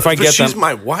 if I But get she's them,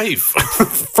 my wife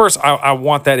first, I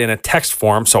want that in a text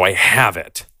form so I have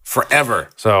it. forever.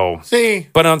 So, See,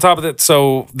 but on top of that,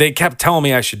 so they kept telling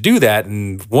me I should do that.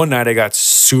 And one night I got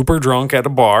super drunk at a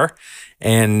bar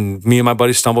and me and my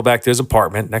buddy stumbled back to his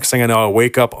apartment. Next thing I know, I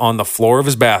wake up on the floor of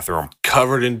his bathroom.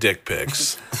 Covered in dick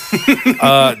pics.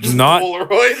 Not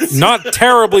Polaroids. not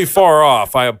terribly far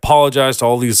off. I apologize to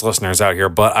all these listeners out here,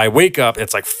 but I wake up,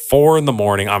 it's like 4 a.m.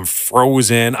 I'm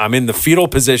frozen. I'm in the fetal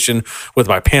position with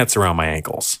my pants around my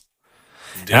ankles.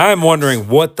 And I'm wondering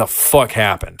what the fuck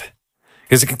happened.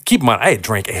 Because keep in mind, I had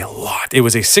drank a lot. It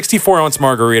was a 64-ounce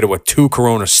margarita with 2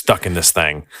 Coronas stuck in this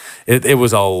thing. It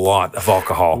was a lot of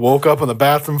alcohol. Woke up on the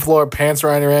bathroom floor, pants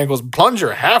around your ankles,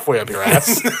 plunger halfway up your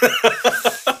ass.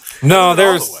 No,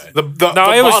 there's the no,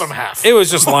 the it was bottom half. It was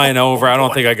just lying over. I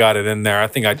don't think I got it in there. I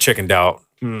think I chickened out.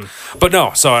 But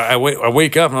no, so I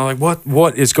wake up and I'm like,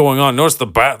 what is going on? Notice the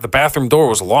bathroom door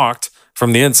was locked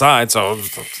from the inside, so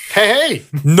Hey,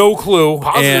 no clue.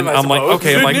 Positive, and I I'm like, suppose.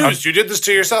 okay, Good I'm like, news. You did this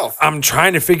to yourself. I'm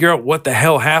trying to figure out what the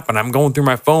hell happened. I'm going through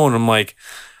my phone. I'm like,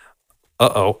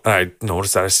 uh-oh. And I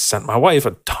noticed that I sent my wife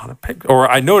a ton of pictures. Or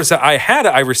I noticed that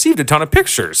I received a ton of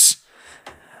pictures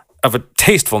of a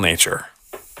tasteful nature.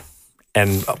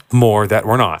 And more that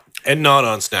were not. And not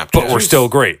on Snapchat. But were still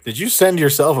great. did you send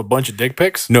yourself a bunch of dick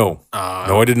pics? No.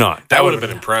 No, I did not. That would have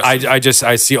been impressive.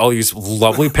 I see all these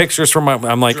lovely pictures from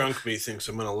I'm like, Drunk me thinks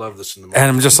I'm going to love this in the morning. and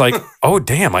I'm just like, oh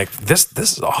damn, like this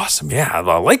is awesome. Yeah,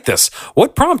 I like this.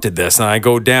 What prompted this? And I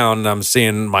go down and I'm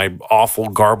seeing my awful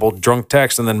garbled drunk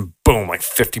text, and then boom, like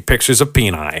 50 pictures of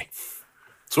peni.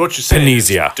 So what you're saying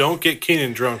Panacea. is don't get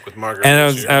Keenan drunk with Margaret. And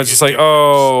I was just like,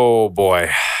 oh boy,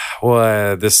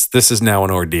 well, this is now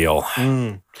an ordeal.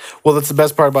 Well, that's the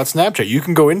best part about Snapchat. You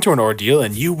can go into an ordeal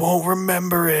and you won't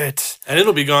remember it. And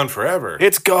it'll be gone forever.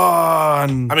 It's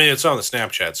gone. I mean, it's on the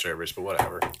Snapchat servers, but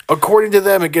whatever. According to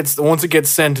them, once it gets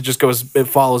sent, it just goes, it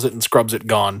follows it and scrubs it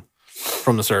gone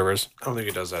from the servers. I don't think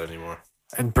it does that anymore.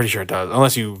 I'm pretty sure it does,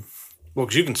 unless you. Well,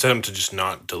 because you can set them to just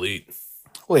not delete.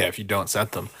 Well, yeah, if you don't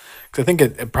set them, because I think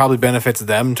it probably benefits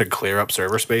them to clear up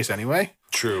server space anyway.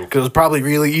 True. Because it was probably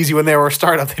really easy when they were a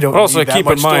startup. They don't. But also need that keep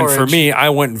much in mind, for storage. me, I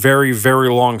went very, very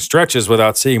long stretches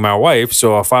without seeing my wife.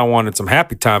 So if I wanted some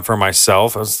happy time for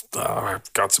myself,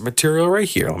 I've got some material right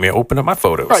here. Let me open up my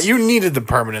photos. Right, you needed the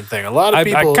permanent thing. A lot of I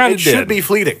people, kinda it should did. be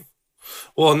fleeting.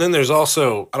 Well, and then there's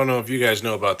also, I don't know if you guys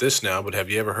know about this now, but have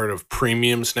you ever heard of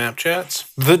premium Snapchats?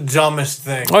 The dumbest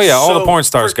thing. Oh yeah, all the So porn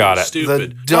stars got freaking it.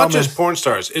 Stupid. The Not dumbest- just porn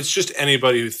stars. It's just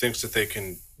anybody who thinks that they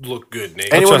can look good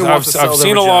naked. Anyone who I've wants to sell their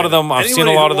seen a lot of vagina. them. I've seen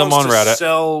Anybody a lot who of them on wants to Reddit.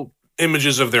 Sell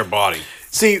images of their body.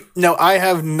 See, now I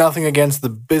have nothing against the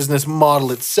business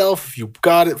model itself. If you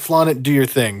got it, flaunt it, do your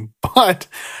thing. But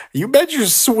you bet your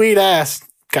sweet ass,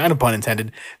 kind of pun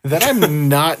intended, that I'm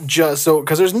not just so,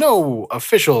 because there's no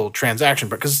official transaction,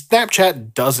 but because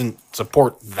Snapchat doesn't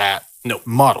support that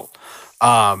model.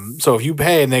 So if you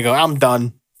pay and they go, I'm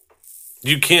done.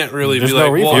 You can't really There's be no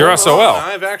like, refund. well, You're hold SOL. on,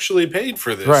 I've actually paid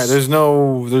for this. Right. There's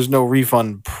no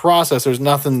refund process. There's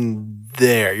nothing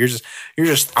there. You're just I'm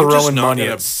just throwing not money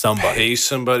gonna at somebody. Pay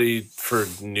somebody for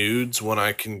nudes when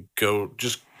I can go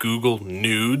just Google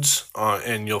nudes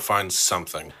and you'll find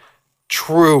something.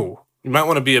 True. You might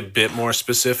want to be a bit more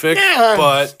specific, Yeah,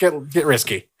 but get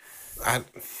risky.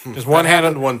 just one hand-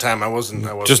 happened one time. I wasn't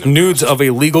Just nudes of a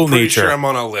legal pretty nature. sure I'm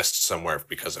on a list somewhere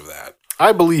because of that.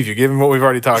 I believe you, given what we've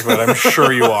already talked about. I'm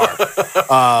sure you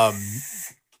are.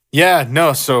 Yeah,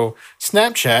 no. So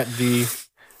Snapchat,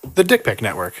 the dick pic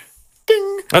network.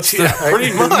 Ding. That's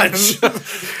Pretty much.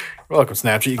 Welcome,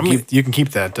 Snapchat. You can keep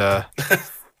that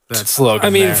that slogan. I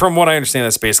mean, there. from what I understand,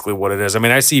 that's basically what it is. I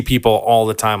mean, I see people all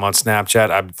the time on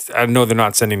Snapchat. I know they're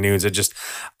not sending nudes.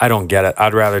 I don't get it.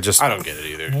 I'd rather just. I don't get it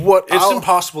either. It's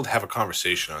impossible to have a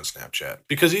conversation on Snapchat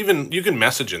because even you can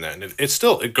message in that and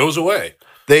it goes away.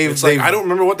 It's like, I don't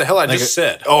remember what the hell I just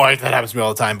said. Oh, that happens to me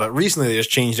all the time. But recently they just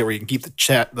changed it where you can keep the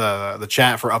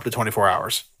chat for up to 24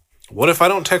 hours. What if I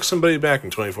don't text somebody back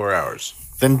in 24 hours?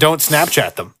 Then don't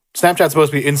Snapchat them. Snapchat's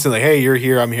supposed to be instantly, hey, you're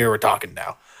here, I'm here, we're talking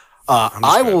now. I'm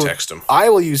just going to text them. I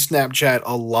will use Snapchat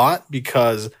a lot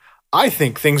because I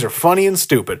think things are funny and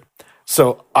stupid.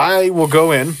 So I will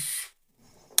go in,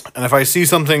 and if I see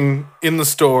something in the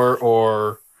store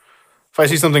or if I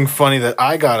see something funny that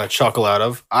I got a chuckle out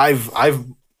of, I've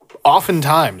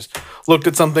oftentimes looked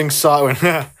at something, saw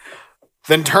it,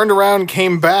 then turned around,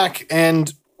 came back,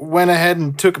 and went ahead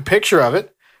and took a picture of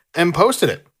it and posted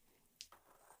it.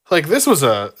 Like this was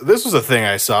a thing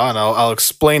I saw, and I'll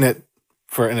explain it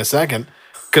in a second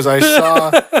because I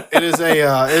saw it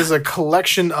is a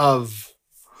collection of.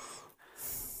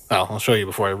 Well, I'll show you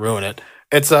before I ruin it.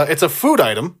 It's a food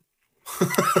item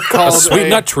called a sweet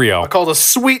nut trio. Called a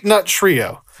sweet nut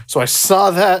trio. So I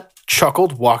saw that,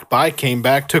 chuckled, walked by, came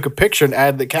back, took a picture, and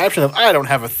added the caption of "I don't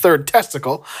have a third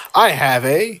testicle. I have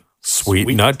a Sweet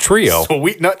nut trio.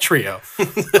 Sweet nut trio."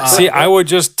 See, I would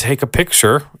just take a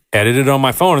picture, edit it on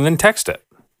my phone, and then text it.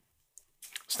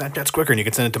 Snapchat's quicker, and you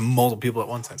can send it to multiple people at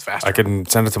once. It's faster. I can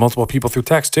send it to multiple people through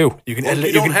text too. You can Well, edit it.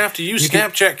 you don't have to use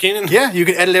Snapchat, Keenan. Yeah, you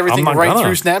can edit everything I'm not right gonna.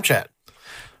 through Snapchat.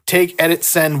 Take, edit,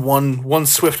 send one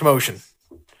swift motion.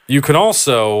 You can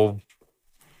also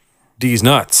D's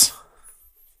nuts.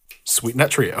 Sweet nut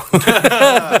trio.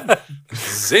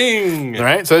 Zing. All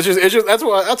right, so it's just that's a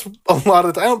lot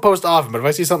of the time. I don't post often, but if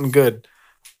I see something good,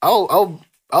 I'll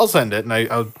send it, and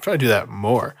I'll try to do that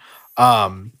more.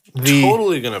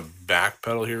 Totally gonna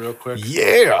backpedal here real quick.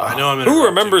 Yeah, I know I'm Who interrupting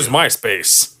remembers you.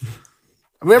 MySpace?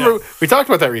 Remember we talked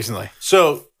about that recently.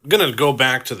 So, gonna go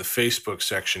back to the Facebook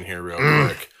section here real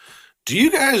quick. Do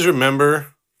you guys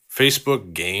remember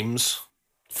Facebook games?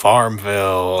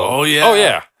 Farmville. Oh yeah. Oh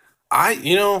yeah.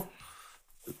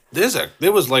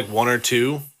 There was like one or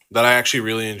two that I actually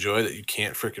really enjoy that you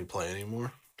can't freaking play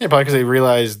anymore. Yeah, probably because they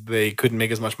realized they couldn't make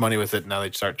as much money with it. Now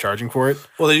they start charging for it.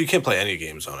 Well, you can't play any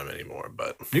games on them anymore,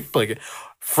 but You can play it.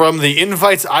 From the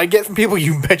invites I get from people,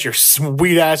 you bet your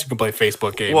sweet ass you can play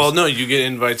Facebook games. well, no, you get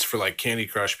invites for like Candy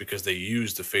Crush because they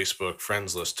use the Facebook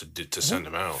friends list to send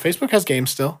them out. Facebook has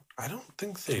games still. I don't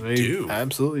think they They do.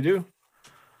 absolutely do.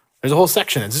 There's a whole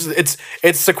section.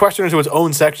 It's sequestered into its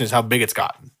own section. Is how big it's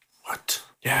gotten. What?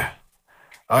 Yeah.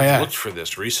 Oh I yeah. looked for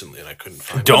this recently and I couldn't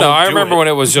find Don't it. No, I do remember it. when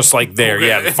it was just like there. Okay.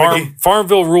 Yeah,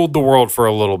 Farmville ruled the world for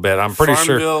a little bit. I'm pretty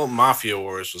sure. Farmville Mafia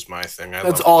Wars was my thing. That's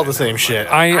loved all playing the same that with shit.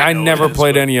 my dad. I know never it is,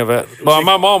 played but any of it. Well,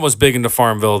 my mom was big into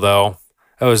Farmville though.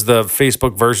 That was the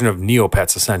Facebook version of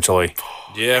Neopets, essentially.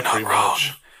 Yeah, pretty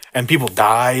much. And people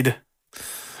died.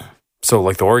 So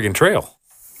like the Oregon Trail.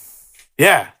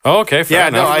 Yeah. Oh, okay, fair Yeah.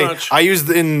 enough. No, much. I used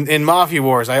in Mafia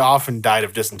Wars. I often died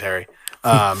of dysentery.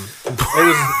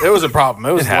 It was a problem.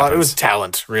 It was a lot, it happens. was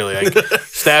talent, really. Like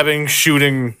stabbing,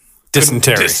 shooting.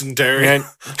 Dysentery. Dysentery. And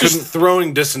Just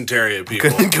throwing dysentery at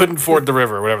people. couldn't ford the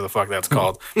river, whatever the fuck that's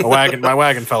called. My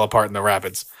wagon fell apart in the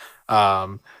rapids.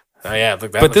 Yeah,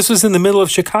 look, But this was in the middle of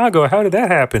Chicago. How did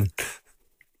that happen?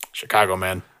 Chicago,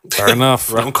 man. Fair enough.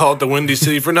 Don't call it the Windy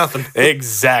City for nothing.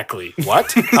 Exactly.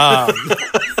 What?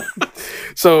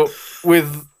 So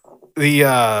with the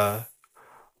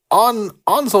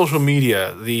on social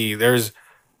media, there's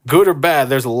good or bad.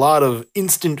 There's a lot of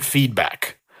instant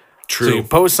feedback. True. So you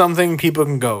post something, people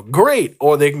can go great,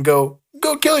 or they can go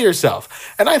kill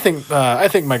yourself. And I think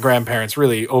my grandparents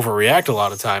really overreact a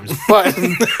lot of times. But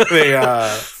they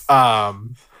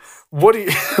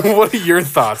what are your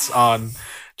thoughts on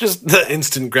just The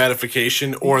instant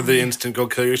gratification or the instant go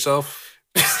kill yourself.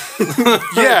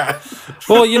 yeah.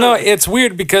 Well, it's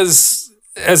weird because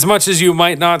as much as you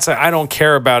might not say, I don't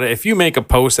care about it. If you make a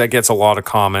post that gets a lot of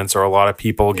comments or a lot of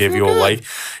people give you a like,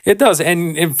 it does.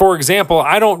 And for example,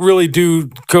 I don't really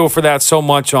go for that so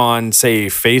much on, say,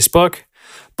 Facebook,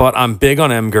 but I'm big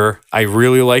on Imgur. I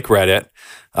really like Reddit.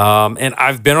 And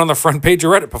I've been on the front page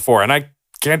of Reddit before, and I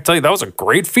can't tell you, that was a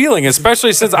great feeling,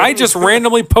 especially since I just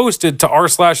randomly posted to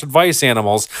r/advice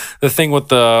animals the thing with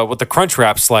the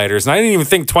Crunchwrap sliders, and I didn't even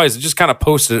think twice. I just kind of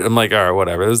posted it. I'm like, all right,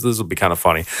 whatever. This will be kind of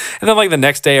funny. And then like the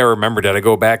next day, I remembered it. I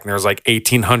go back and there was like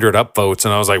 1,800 upvotes,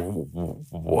 and I was like,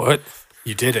 what?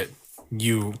 You did it.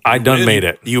 I done made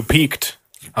it. You peaked.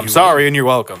 I'm sorry, and you're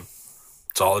welcome.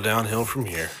 It's all downhill from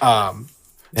here.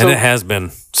 And it has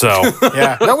been. So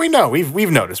Yeah, no, we know.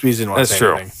 We've noticed. We just didn't want to That's say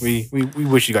true. anything. We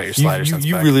wish you got your sliders.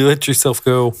 you really let yourself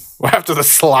go. after the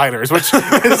sliders, which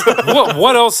is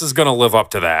What else is going to live up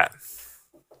to that?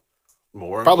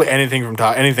 More probably anything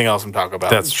else from Taco Bell.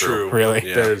 That's true. Really.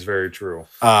 Yeah. That is very true.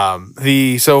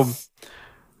 So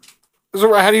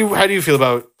how do you feel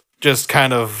about just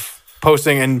kind of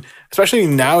posting, and especially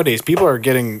nowadays, people are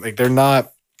getting like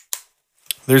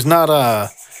there's not a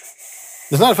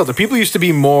filter. People used to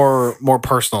be more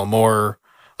personal, more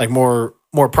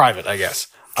private, I guess.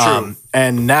 True.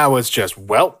 And now it's just,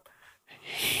 well,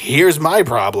 here's my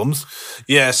problems.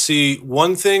 Yeah, see,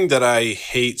 one thing that I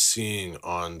hate seeing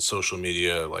on social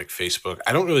media like Facebook,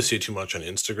 I don't really see it too much on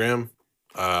Instagram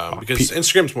because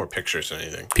Instagram's more pictures than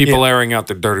anything. People airing out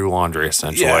their dirty laundry,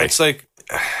 essentially. Yeah, it's like,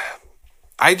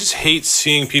 I just hate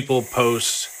seeing people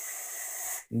post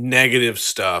negative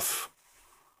stuff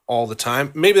all the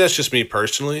time. Maybe that's just me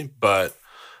personally, but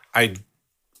I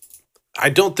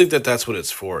don't think that that's what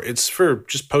it's for. It's for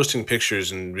just posting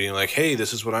pictures and being like, hey,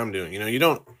 this is what I'm doing.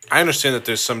 I understand that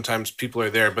there's sometimes people are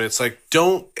there, but it's like,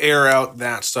 don't air out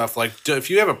that stuff. Like, if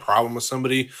you have a problem with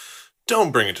somebody,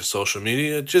 don't bring it to social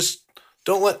media. Just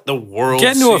don't let the world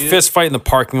Get into a see it. fist fight in the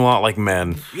parking lot like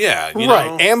men. Yeah, you Right.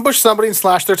 know? Ambush somebody and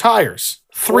slash their tires.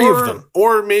 Three of them.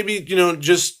 Or maybe,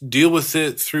 just deal with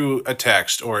it through a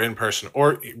text or in person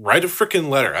or write a freaking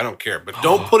letter. I don't care. But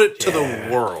don't put it to the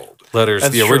world. Letters,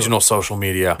 That's the true. original social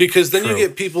media. Because then you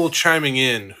get people chiming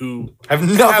in who Have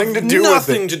nothing to do with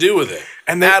nothing it. to do with it.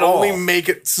 And they at only all. make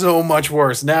it so much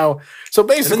worse. Now, so And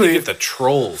then you basically, get the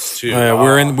trolls too.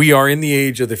 We are in the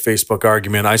age of the Facebook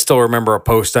argument. I still remember a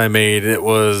post I made. It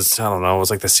was, I don't know, it was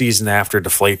like the season after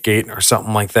Deflategate or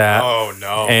something like that. oh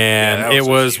no. And Yeah, that it was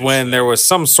a was huge when thing. there was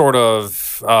some sort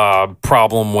of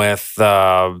problem with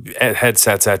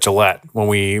headsets at Gillette when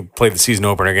we played the season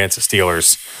opener against the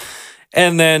Steelers.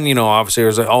 And then, obviously, it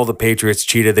was like, all the Patriots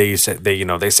cheated. They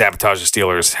sabotaged the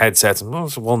Steelers headsets. And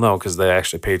well, no, because the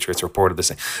actually Patriots reported this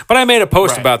thing. But I made a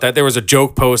post Right. about that. There was a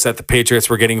joke post that the Patriots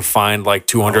were getting fined like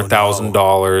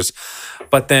 $200,000.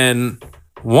 But then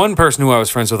one person who I was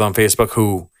friends with on Facebook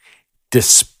who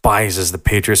despises the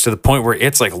Patriots to the point where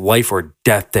it's like life or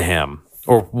death to him.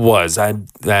 Or was. I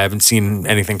haven't seen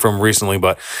anything from him recently,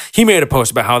 but he made a post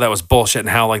about how that was bullshit and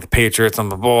how like the Patriots and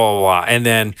blah, blah, blah. And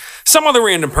then some other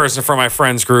random person from my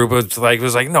friends group was like,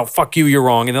 no, fuck you, you're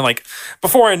wrong. And then like,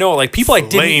 before I know it, like people I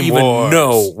didn't Flame even wars.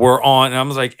 know were on. And I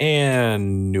was like,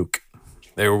 and nuke.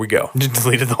 There we go. Just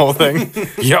deleted the whole thing.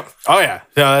 Yep. Oh yeah,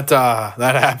 that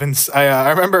happens. I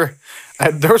remember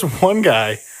there was one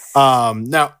guy.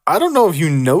 Now I don't know if you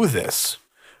know this,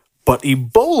 but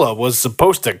Ebola was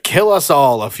supposed to kill us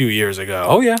all a few years ago.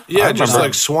 Oh, yeah. Yeah, I just remember.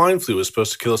 like swine flu was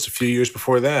supposed to kill us a few years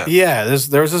before that. Yeah,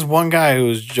 there was this one guy who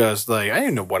was just like, I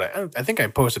didn't know what I think I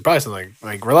posted probably something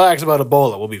like relax about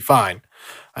Ebola, we'll be fine.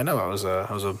 I know I was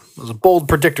a bold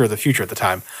predictor of the future at the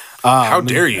time. How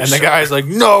dare you? And the sir. guy's like,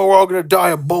 no, we're all gonna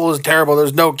die. Ebola is terrible.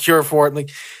 There's no cure for it. I'm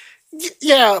like,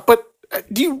 yeah, but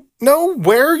do you know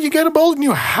where you get Ebola? Do you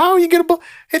know how you get Ebola?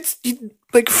 It's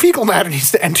like fecal matter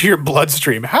needs to enter your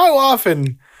bloodstream. How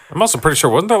often? I'm also pretty sure,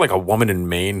 wasn't there like a woman in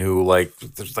Maine who like,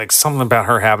 there's like something about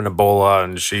her having Ebola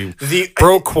and she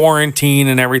broke quarantine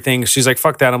and everything. She's like,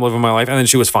 fuck that, I'm living my life. And then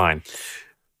she was fine.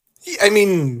 I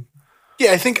mean,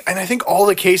 yeah, I think all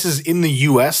the cases in the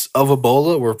U.S. of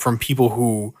Ebola were from people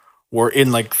who were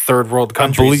in like third world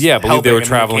countries. believe they helping were and then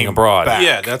traveling came abroad. back.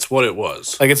 Yeah, that's what it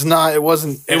was. Like it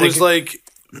wasn't. It was like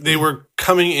they were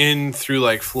coming in through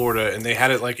like Florida and they had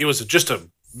it like it was just a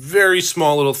very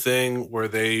small little thing where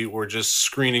they were just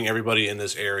screening everybody in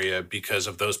this area because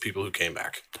of those people who came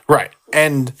back. right.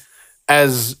 And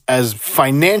as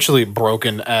financially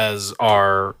broken as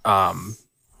our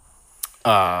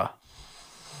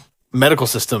medical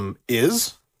system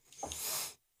is,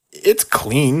 it's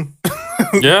clean.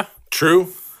 Yeah.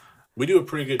 True. We do a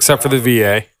pretty good Except for job. the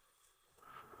VA.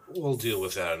 We'll deal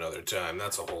with that another time.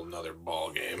 That's a whole nother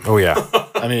ball game. Oh, yeah.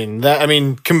 I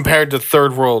mean, compared to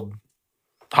third world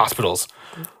hospitals.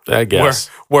 I guess.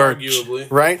 Where Arguably.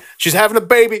 right? She's having a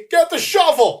baby. Get the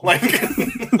shovel. Like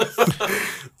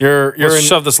you're Let's in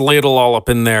shove this ladle all up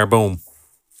in there. Boom.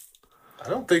 I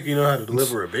don't think you know how to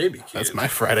deliver a baby, kid. That's my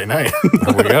Friday night.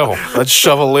 There we go. Let's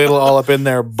shove a ladle all up in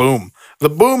there. Boom. The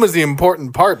boom is the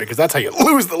important part because that's how you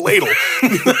lose the ladle.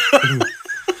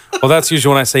 Well, that's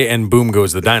usually when I say, and boom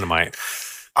goes the dynamite.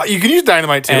 You can use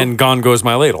dynamite too. And gone goes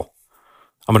my ladle.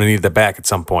 I'm going to need that back at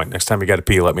some point. Next time you got to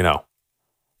pee, let me know.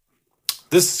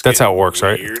 That's how it works,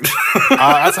 weird.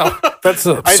 That's how. That's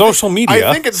social media.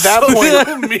 I think at that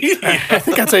point, Media. I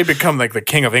think that's how you become like the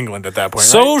king of England at that point.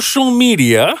 Social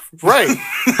media. Right.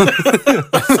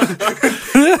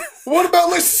 What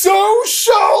about the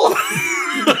social?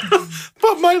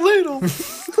 But my ladle.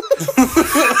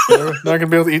 Not gonna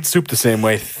be able to eat soup the same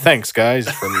way. Thanks, guys,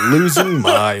 for losing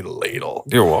my ladle.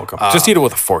 You're welcome. Just eat it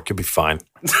with a fork. You'll be fine.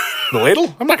 The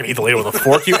ladle? I'm not gonna eat the ladle with a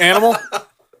fork, you animal.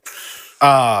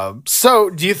 So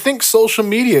do you think social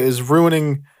media is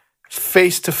ruining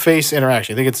face-to-face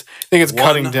interaction? You think it's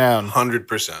cutting down?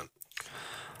 100%.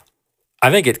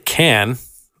 I think it can.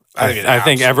 I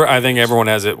think everyone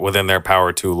has it within their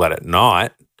power to let it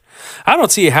not. I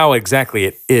don't see how exactly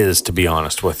it is, to be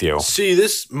honest with you. See,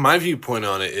 my viewpoint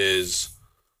on it is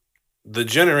the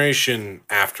generation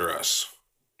after us.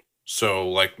 So,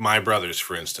 like my brothers,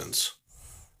 for instance,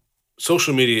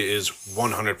 social media is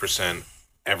 100%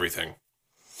 everything.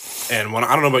 And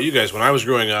I don't know about you guys, when I was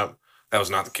growing up, that was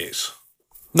not the case.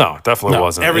 No, it definitely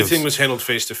wasn't. Everything was handled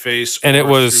face to face, and it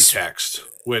was through text,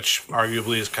 which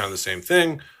arguably is kind of the same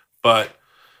thing. But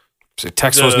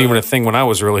text wasn't even a thing when I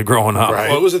was really growing up. Right.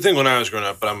 Well, it was a thing when I was growing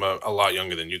up, but I'm a lot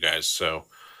younger than you guys, so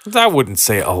I wouldn't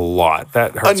say a lot.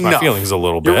 That hurts my feelings a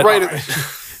little bit. You're right.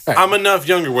 Right. I'm enough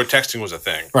younger where texting was a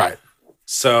thing. Right.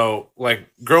 So, like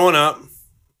growing up,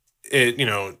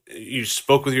 you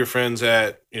spoke with your friends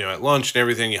at lunch and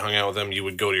everything. You hung out with them. You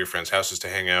would go to your friends' houses to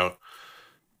hang out.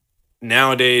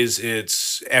 Nowadays,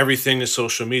 it's everything is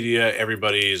social media.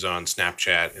 Everybody's on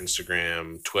Snapchat,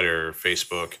 Instagram, Twitter,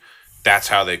 Facebook. That's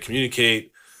how they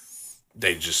communicate.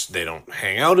 They don't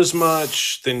hang out as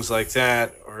much, things like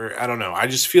that. Or I don't know. I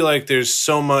just feel like there's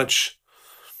so much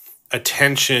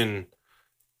attention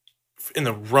in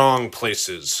the wrong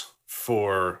places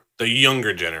for the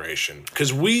younger generation.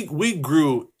 Because we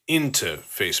grew into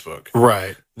Facebook.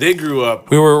 Right. They grew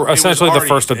up. We were essentially the already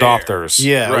first there. adopters.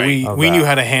 Yeah, Right. we knew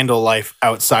how to handle life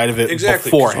outside of it Exactly.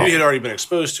 'Cause beforehand. we had already been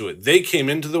exposed to it. They came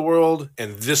into the world,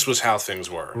 and this was how things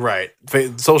were. Right.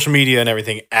 Social media and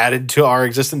everything added to our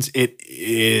existence. It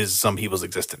is some people's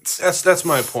existence. That's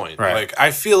my point. Right. Like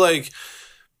I feel like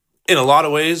in a lot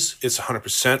of ways it's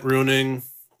 100% ruining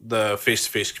the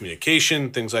face-to-face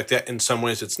communication, things like that. In some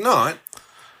ways it's not.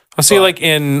 I see, like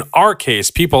in our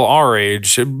case, people our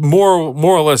age, more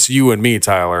or less you and me,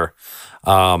 Tyler.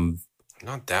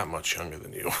 Not that much younger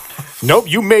than you. Nope,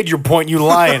 you made your point. You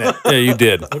lie in it. Yeah, you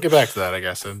did. We'll get back to that, I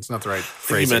guess. It's not the right You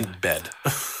phrase. meant bed.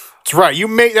 That's right. You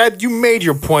made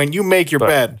your point. You make your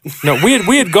bed. No,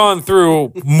 we had gone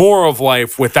through more of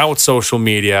life without social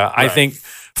media. I think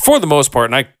for the most part,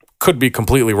 and I could be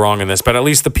completely wrong in this, but at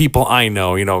least the people I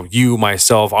know, you,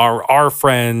 myself, our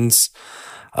friends,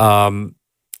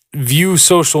 view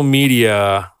social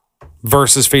media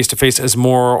versus face-to-face as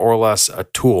more or less a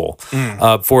tool.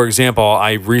 For example,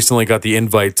 I recently got the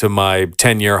invite to my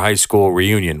 10-year high school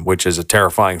reunion, which is a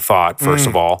terrifying thought, first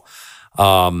of all.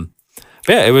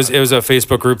 Yeah, it was a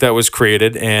Facebook group that was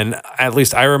created, and at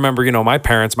least I remember, my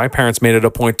parents made it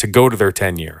a point to go to their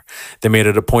 10-year. They made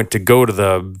it a point to go to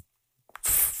the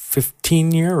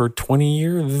 15-year or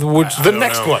 20-year, The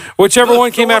next one. whichever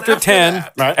one came after 10,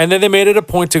 that, right? and then they made it a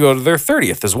point to go to their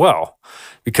 30th as well,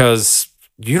 because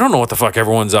you don't know what the fuck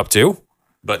everyone's up to,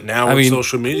 But now with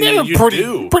social media, you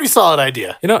do. Pretty solid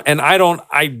idea. and I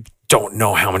don't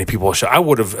know how many people show. I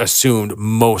would have assumed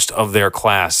most of their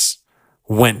class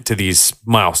went to these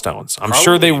milestones. I'm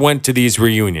sure they went to these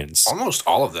reunions. Almost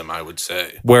all of them, I would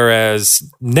say.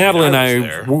 Whereas Natalie and I was I,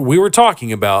 there. we were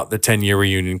talking about the 10-year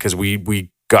reunion because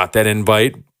we got that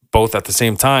invite both at the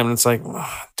same time. And it's like,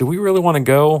 do we really want to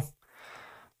go?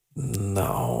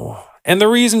 No. And the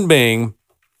reason being,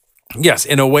 yes,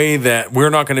 in a way that we're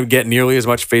not going to get nearly as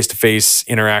much face-to-face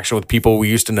interaction with people we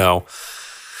used to know.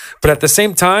 But at the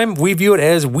same time, we view it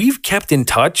as we've kept in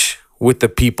touch with the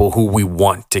people who we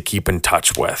want to keep in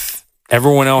touch with.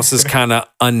 Everyone else is kind of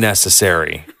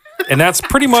unnecessary. And that's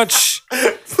pretty much...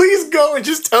 Please go and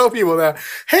just tell people that,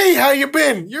 hey, how you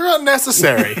been? You're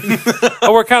unnecessary.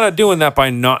 we're kind of doing that by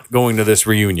not going to this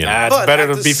reunion. It's But better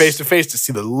at to be face-to-face to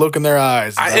see the look in their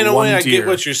eyes. In a way, I get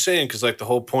what you're saying, because like the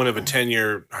whole point of a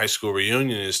 10-year high school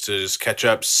reunion is to just catch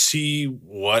up, see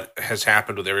what has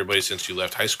happened with everybody since you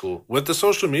left high school. With the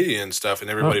social media and stuff and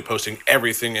everybody posting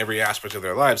everything, every aspect of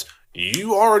their lives,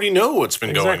 you already know what's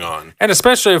been going on. And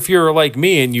especially if you're like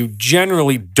me and you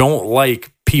generally don't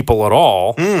like people at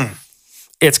all,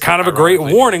 it's kind of a great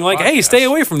Ironically, warning. Like, hey, podcast. stay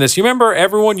away from this. You remember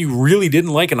everyone you really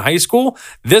didn't like in high school?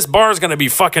 This bar is going to be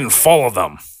fucking full of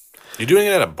them. You're doing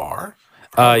it at a bar?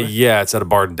 Yeah, it's at a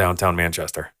bar in downtown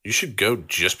Manchester. You should go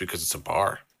just because it's a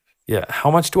bar. Yeah. How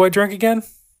much do I drink again?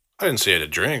 I didn't say I had a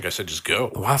drink. I said just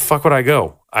go. Why the fuck would I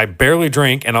go? I barely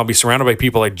drink, and I'll be surrounded by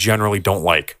people I generally don't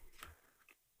like.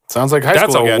 Sounds like high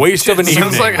That's school a again. waste of an evening.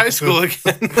 Sounds like high school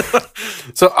again.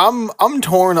 So I'm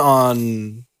torn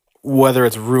on whether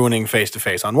it's ruining face to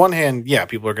face. On one hand, yeah,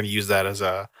 people are going to use that as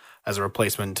a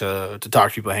replacement to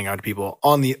talk to people, hang out to people.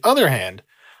 On the other hand,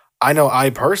 I know I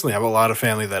personally have a lot of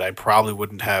family that I probably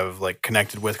wouldn't have like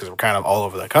connected with because we're kind of all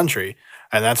over the country,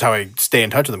 and that's how I stay in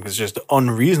touch with them because it's just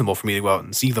unreasonable for me to go out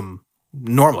and see them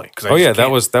normally. Oh yeah, that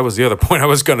was the other point I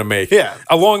was going to make. Yeah.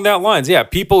 Along that lines, yeah,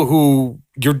 people who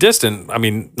you're distant. I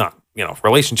mean, not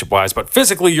relationship wise, but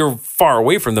physically you're far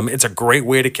away from them. It's a great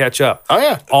way to catch up. Oh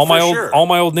yeah, all my sure.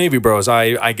 old Navy bros.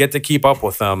 I get to keep up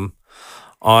with them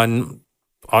on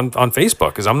Facebook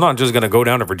because I'm not just going to go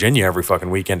down to Virginia every fucking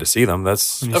weekend to see them.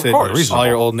 That's You Of said course. all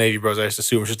your old Navy bros. I just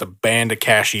assume it's just a band of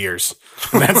cashiers.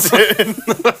 That's it.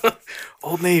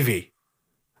 Old Navy,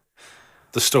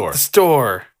 The store. the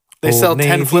store. They Old sell 10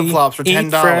 Navy, flip flops for eat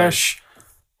 $10. fresh.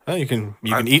 Well, you can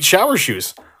eat shower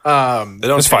shoes. They don't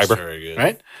It's taste fiber. very good.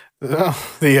 Right?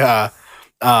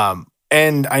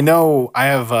 And I know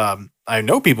I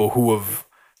know people who have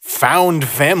found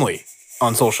family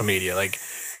on social media. Like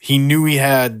he knew he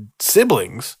had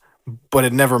siblings, but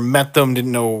had never met them,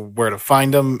 didn't know where to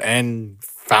find them, and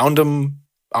found them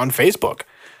on Facebook.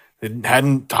 It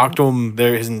hadn't talked to him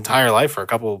his entire life for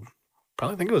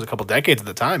probably think it was a couple decades at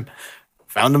the time.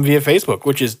 Found him via Facebook,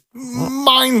 which is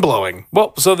mind blowing.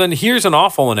 Well, so then here's an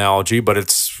awful analogy, but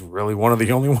it's really one of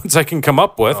the only ones I can come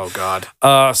up with. Oh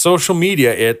God. Social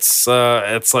media, it's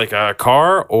like a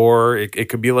car, or it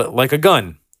could be like a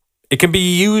gun. It can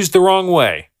be used the wrong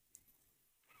way.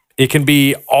 It can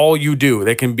be all you do.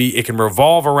 It can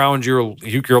revolve around your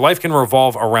life can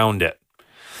revolve around it.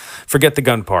 Forget the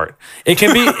gun part. It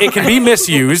can be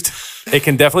misused. It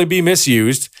can definitely be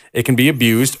misused. It can be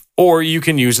abused, or you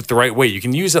can use it the right way. You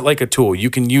can use it like a tool. You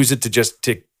can use it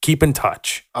to keep in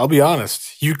touch. I'll be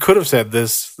honest. You could have said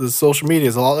this social media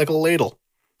is a lot like a ladle.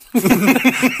 You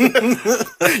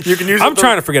can use I'm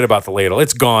trying to forget about the ladle.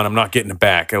 It's gone. I'm not getting it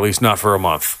back, at least not for a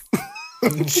month.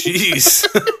 Jeez.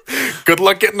 Good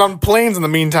luck getting on planes in the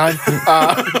meantime.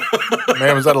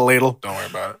 Man, was that a ladle? Don't worry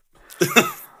about it.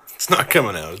 It's not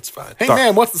coming out. It's fine. Hey,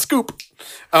 man, what's the scoop?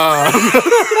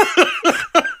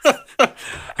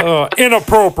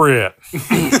 Inappropriate.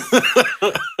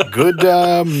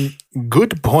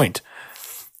 Good point.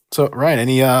 So, Ryan,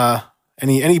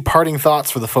 any parting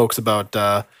thoughts for the folks about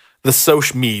the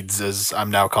Soch Meds, as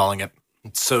I'm now calling it?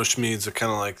 Soch meds are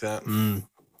kind of like that.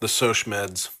 The Soch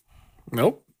meds.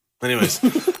 Nope. Anyways.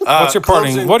 What's your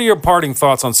parting? closing- What are your parting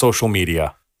thoughts on social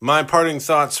media? My parting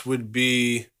thoughts would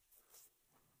be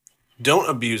don't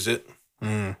abuse it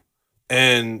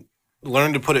and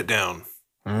learn to put it down.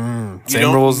 Same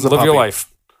don't rules as a Live your puppy.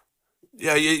 life.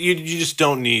 Yeah, you just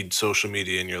don't need social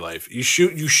media in your life. You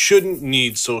shouldn't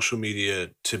need social media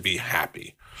to be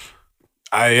happy.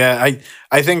 I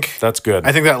think That's good.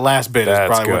 I think that last bit That's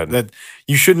is probably good. that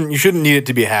you shouldn't need it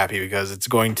to be happy because it's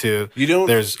going to You don't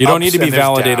You don't need to be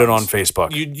validated on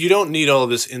Facebook. you don't need all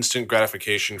this instant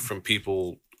gratification from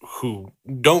people who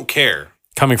don't care.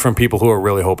 Coming from people who are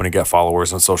really hoping to get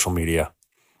followers on social media.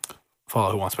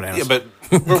 Follow Who Wants Bananas. Yeah,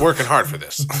 but we're working hard for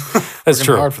this. That's Working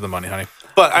true. hard for the money, honey.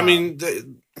 But I mean,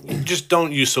 just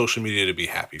don't use social media to be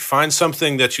happy. Find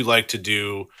something that you like to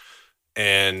do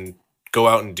and go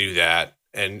out and do that.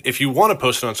 And if you want to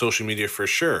post it on social media, for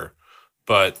sure.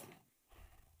 But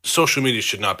social media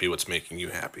should not be what's making you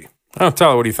happy. Oh,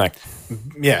 Tyler, what do you think?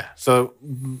 Yeah. So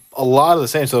a lot of the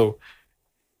same. So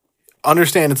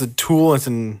understand it's a tool.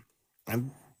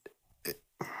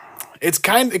 It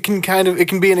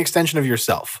can be an extension of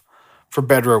yourself, for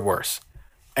better or worse.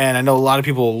 And I know a lot of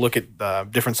people look at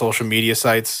different social media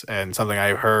sites, and something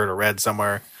I heard or read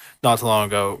somewhere not too long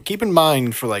ago. Keep in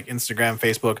mind for like Instagram,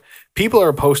 Facebook, people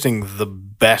are posting the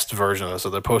best version of this. So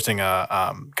they're posting a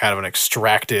kind of an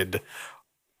extracted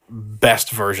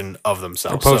best version of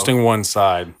themselves. So- Posting one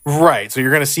side. right. So you're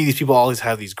going to see these people always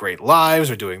have these great lives.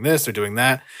 They're doing this. They're doing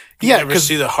that. You Yeah, never because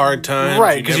see the hard times.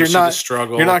 right, You because never you're see not the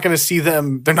struggle. You're not going to see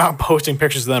them. They're not posting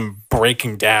pictures of them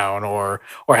breaking down or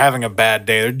having a bad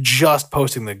day. They're just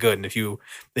posting the good. And if you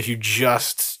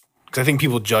just, because I think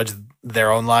people judge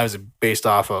their own lives based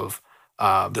off of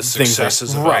the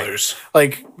successes of right. others.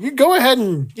 Like you go ahead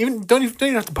and don't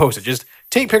even have to post it. Just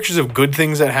take pictures of good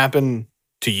things that happen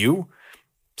to you,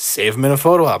 save them in a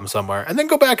photo album somewhere, and then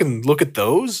go back and look at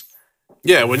those.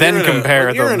 Yeah, when Then you're in compare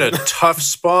when you're them. in a tough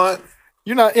spot,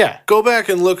 You're not, go back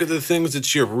and look at the things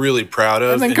that you're really proud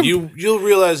of, And then you'll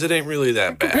realize it ain't really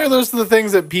that bad. compare those to the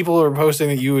things that people are posting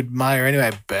that you admire anyway.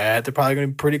 I bet they're probably going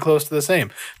to be pretty close to the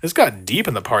same. This got deep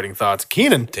in the parting thoughts.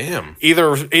 Keenan, Damn.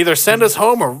 either send us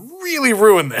home or really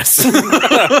ruin this.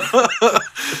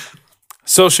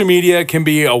 Social media can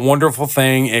be a wonderful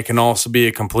thing. It can also be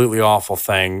a completely awful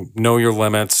thing. Know your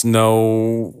limits.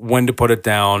 Know when to put it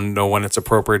down. Know when it's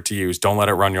appropriate to use. Don't let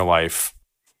it run your life.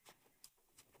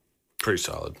 Pretty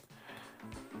solid.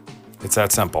 It's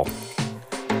that simple.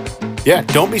 Yeah,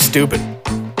 don't be stupid.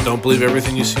 Don't believe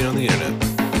everything you see on the internet.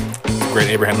 Great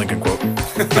Abraham Lincoln quote.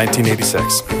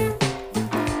 1986.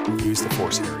 Use the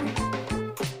force, Harry.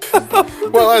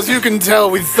 Well, as you can tell,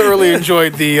 we thoroughly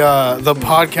enjoyed the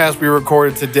podcast we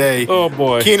recorded today. Oh,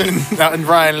 boy. Keenan and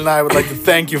Ryan and I would like to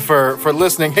thank you for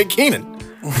listening. Hey, Keenan,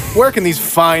 where can these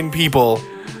fine people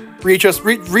reach us?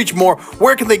 Reach more.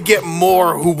 Where can they get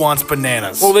more Who Wants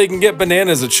Bananas? Well, they can get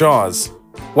bananas at Shaw's.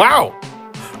 Wow.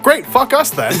 Great. Fuck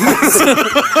us then.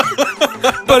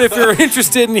 But if you're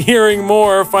interested in hearing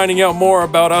more, finding out more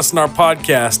about us and our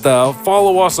podcast,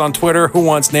 follow us on Twitter, Who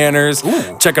Wants Nanners.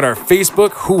 Ooh. Check out our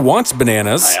Facebook, Who Wants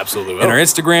Bananas. I absolutely will. And our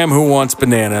Instagram, Who Wants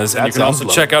Bananas. And you That can also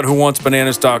sounds check out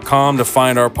whowantsbananas.com to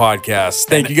find our podcast.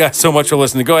 Thank you guys so much for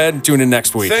listening. Go ahead and tune in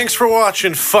next week. Thanks for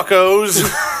watching, fuckos.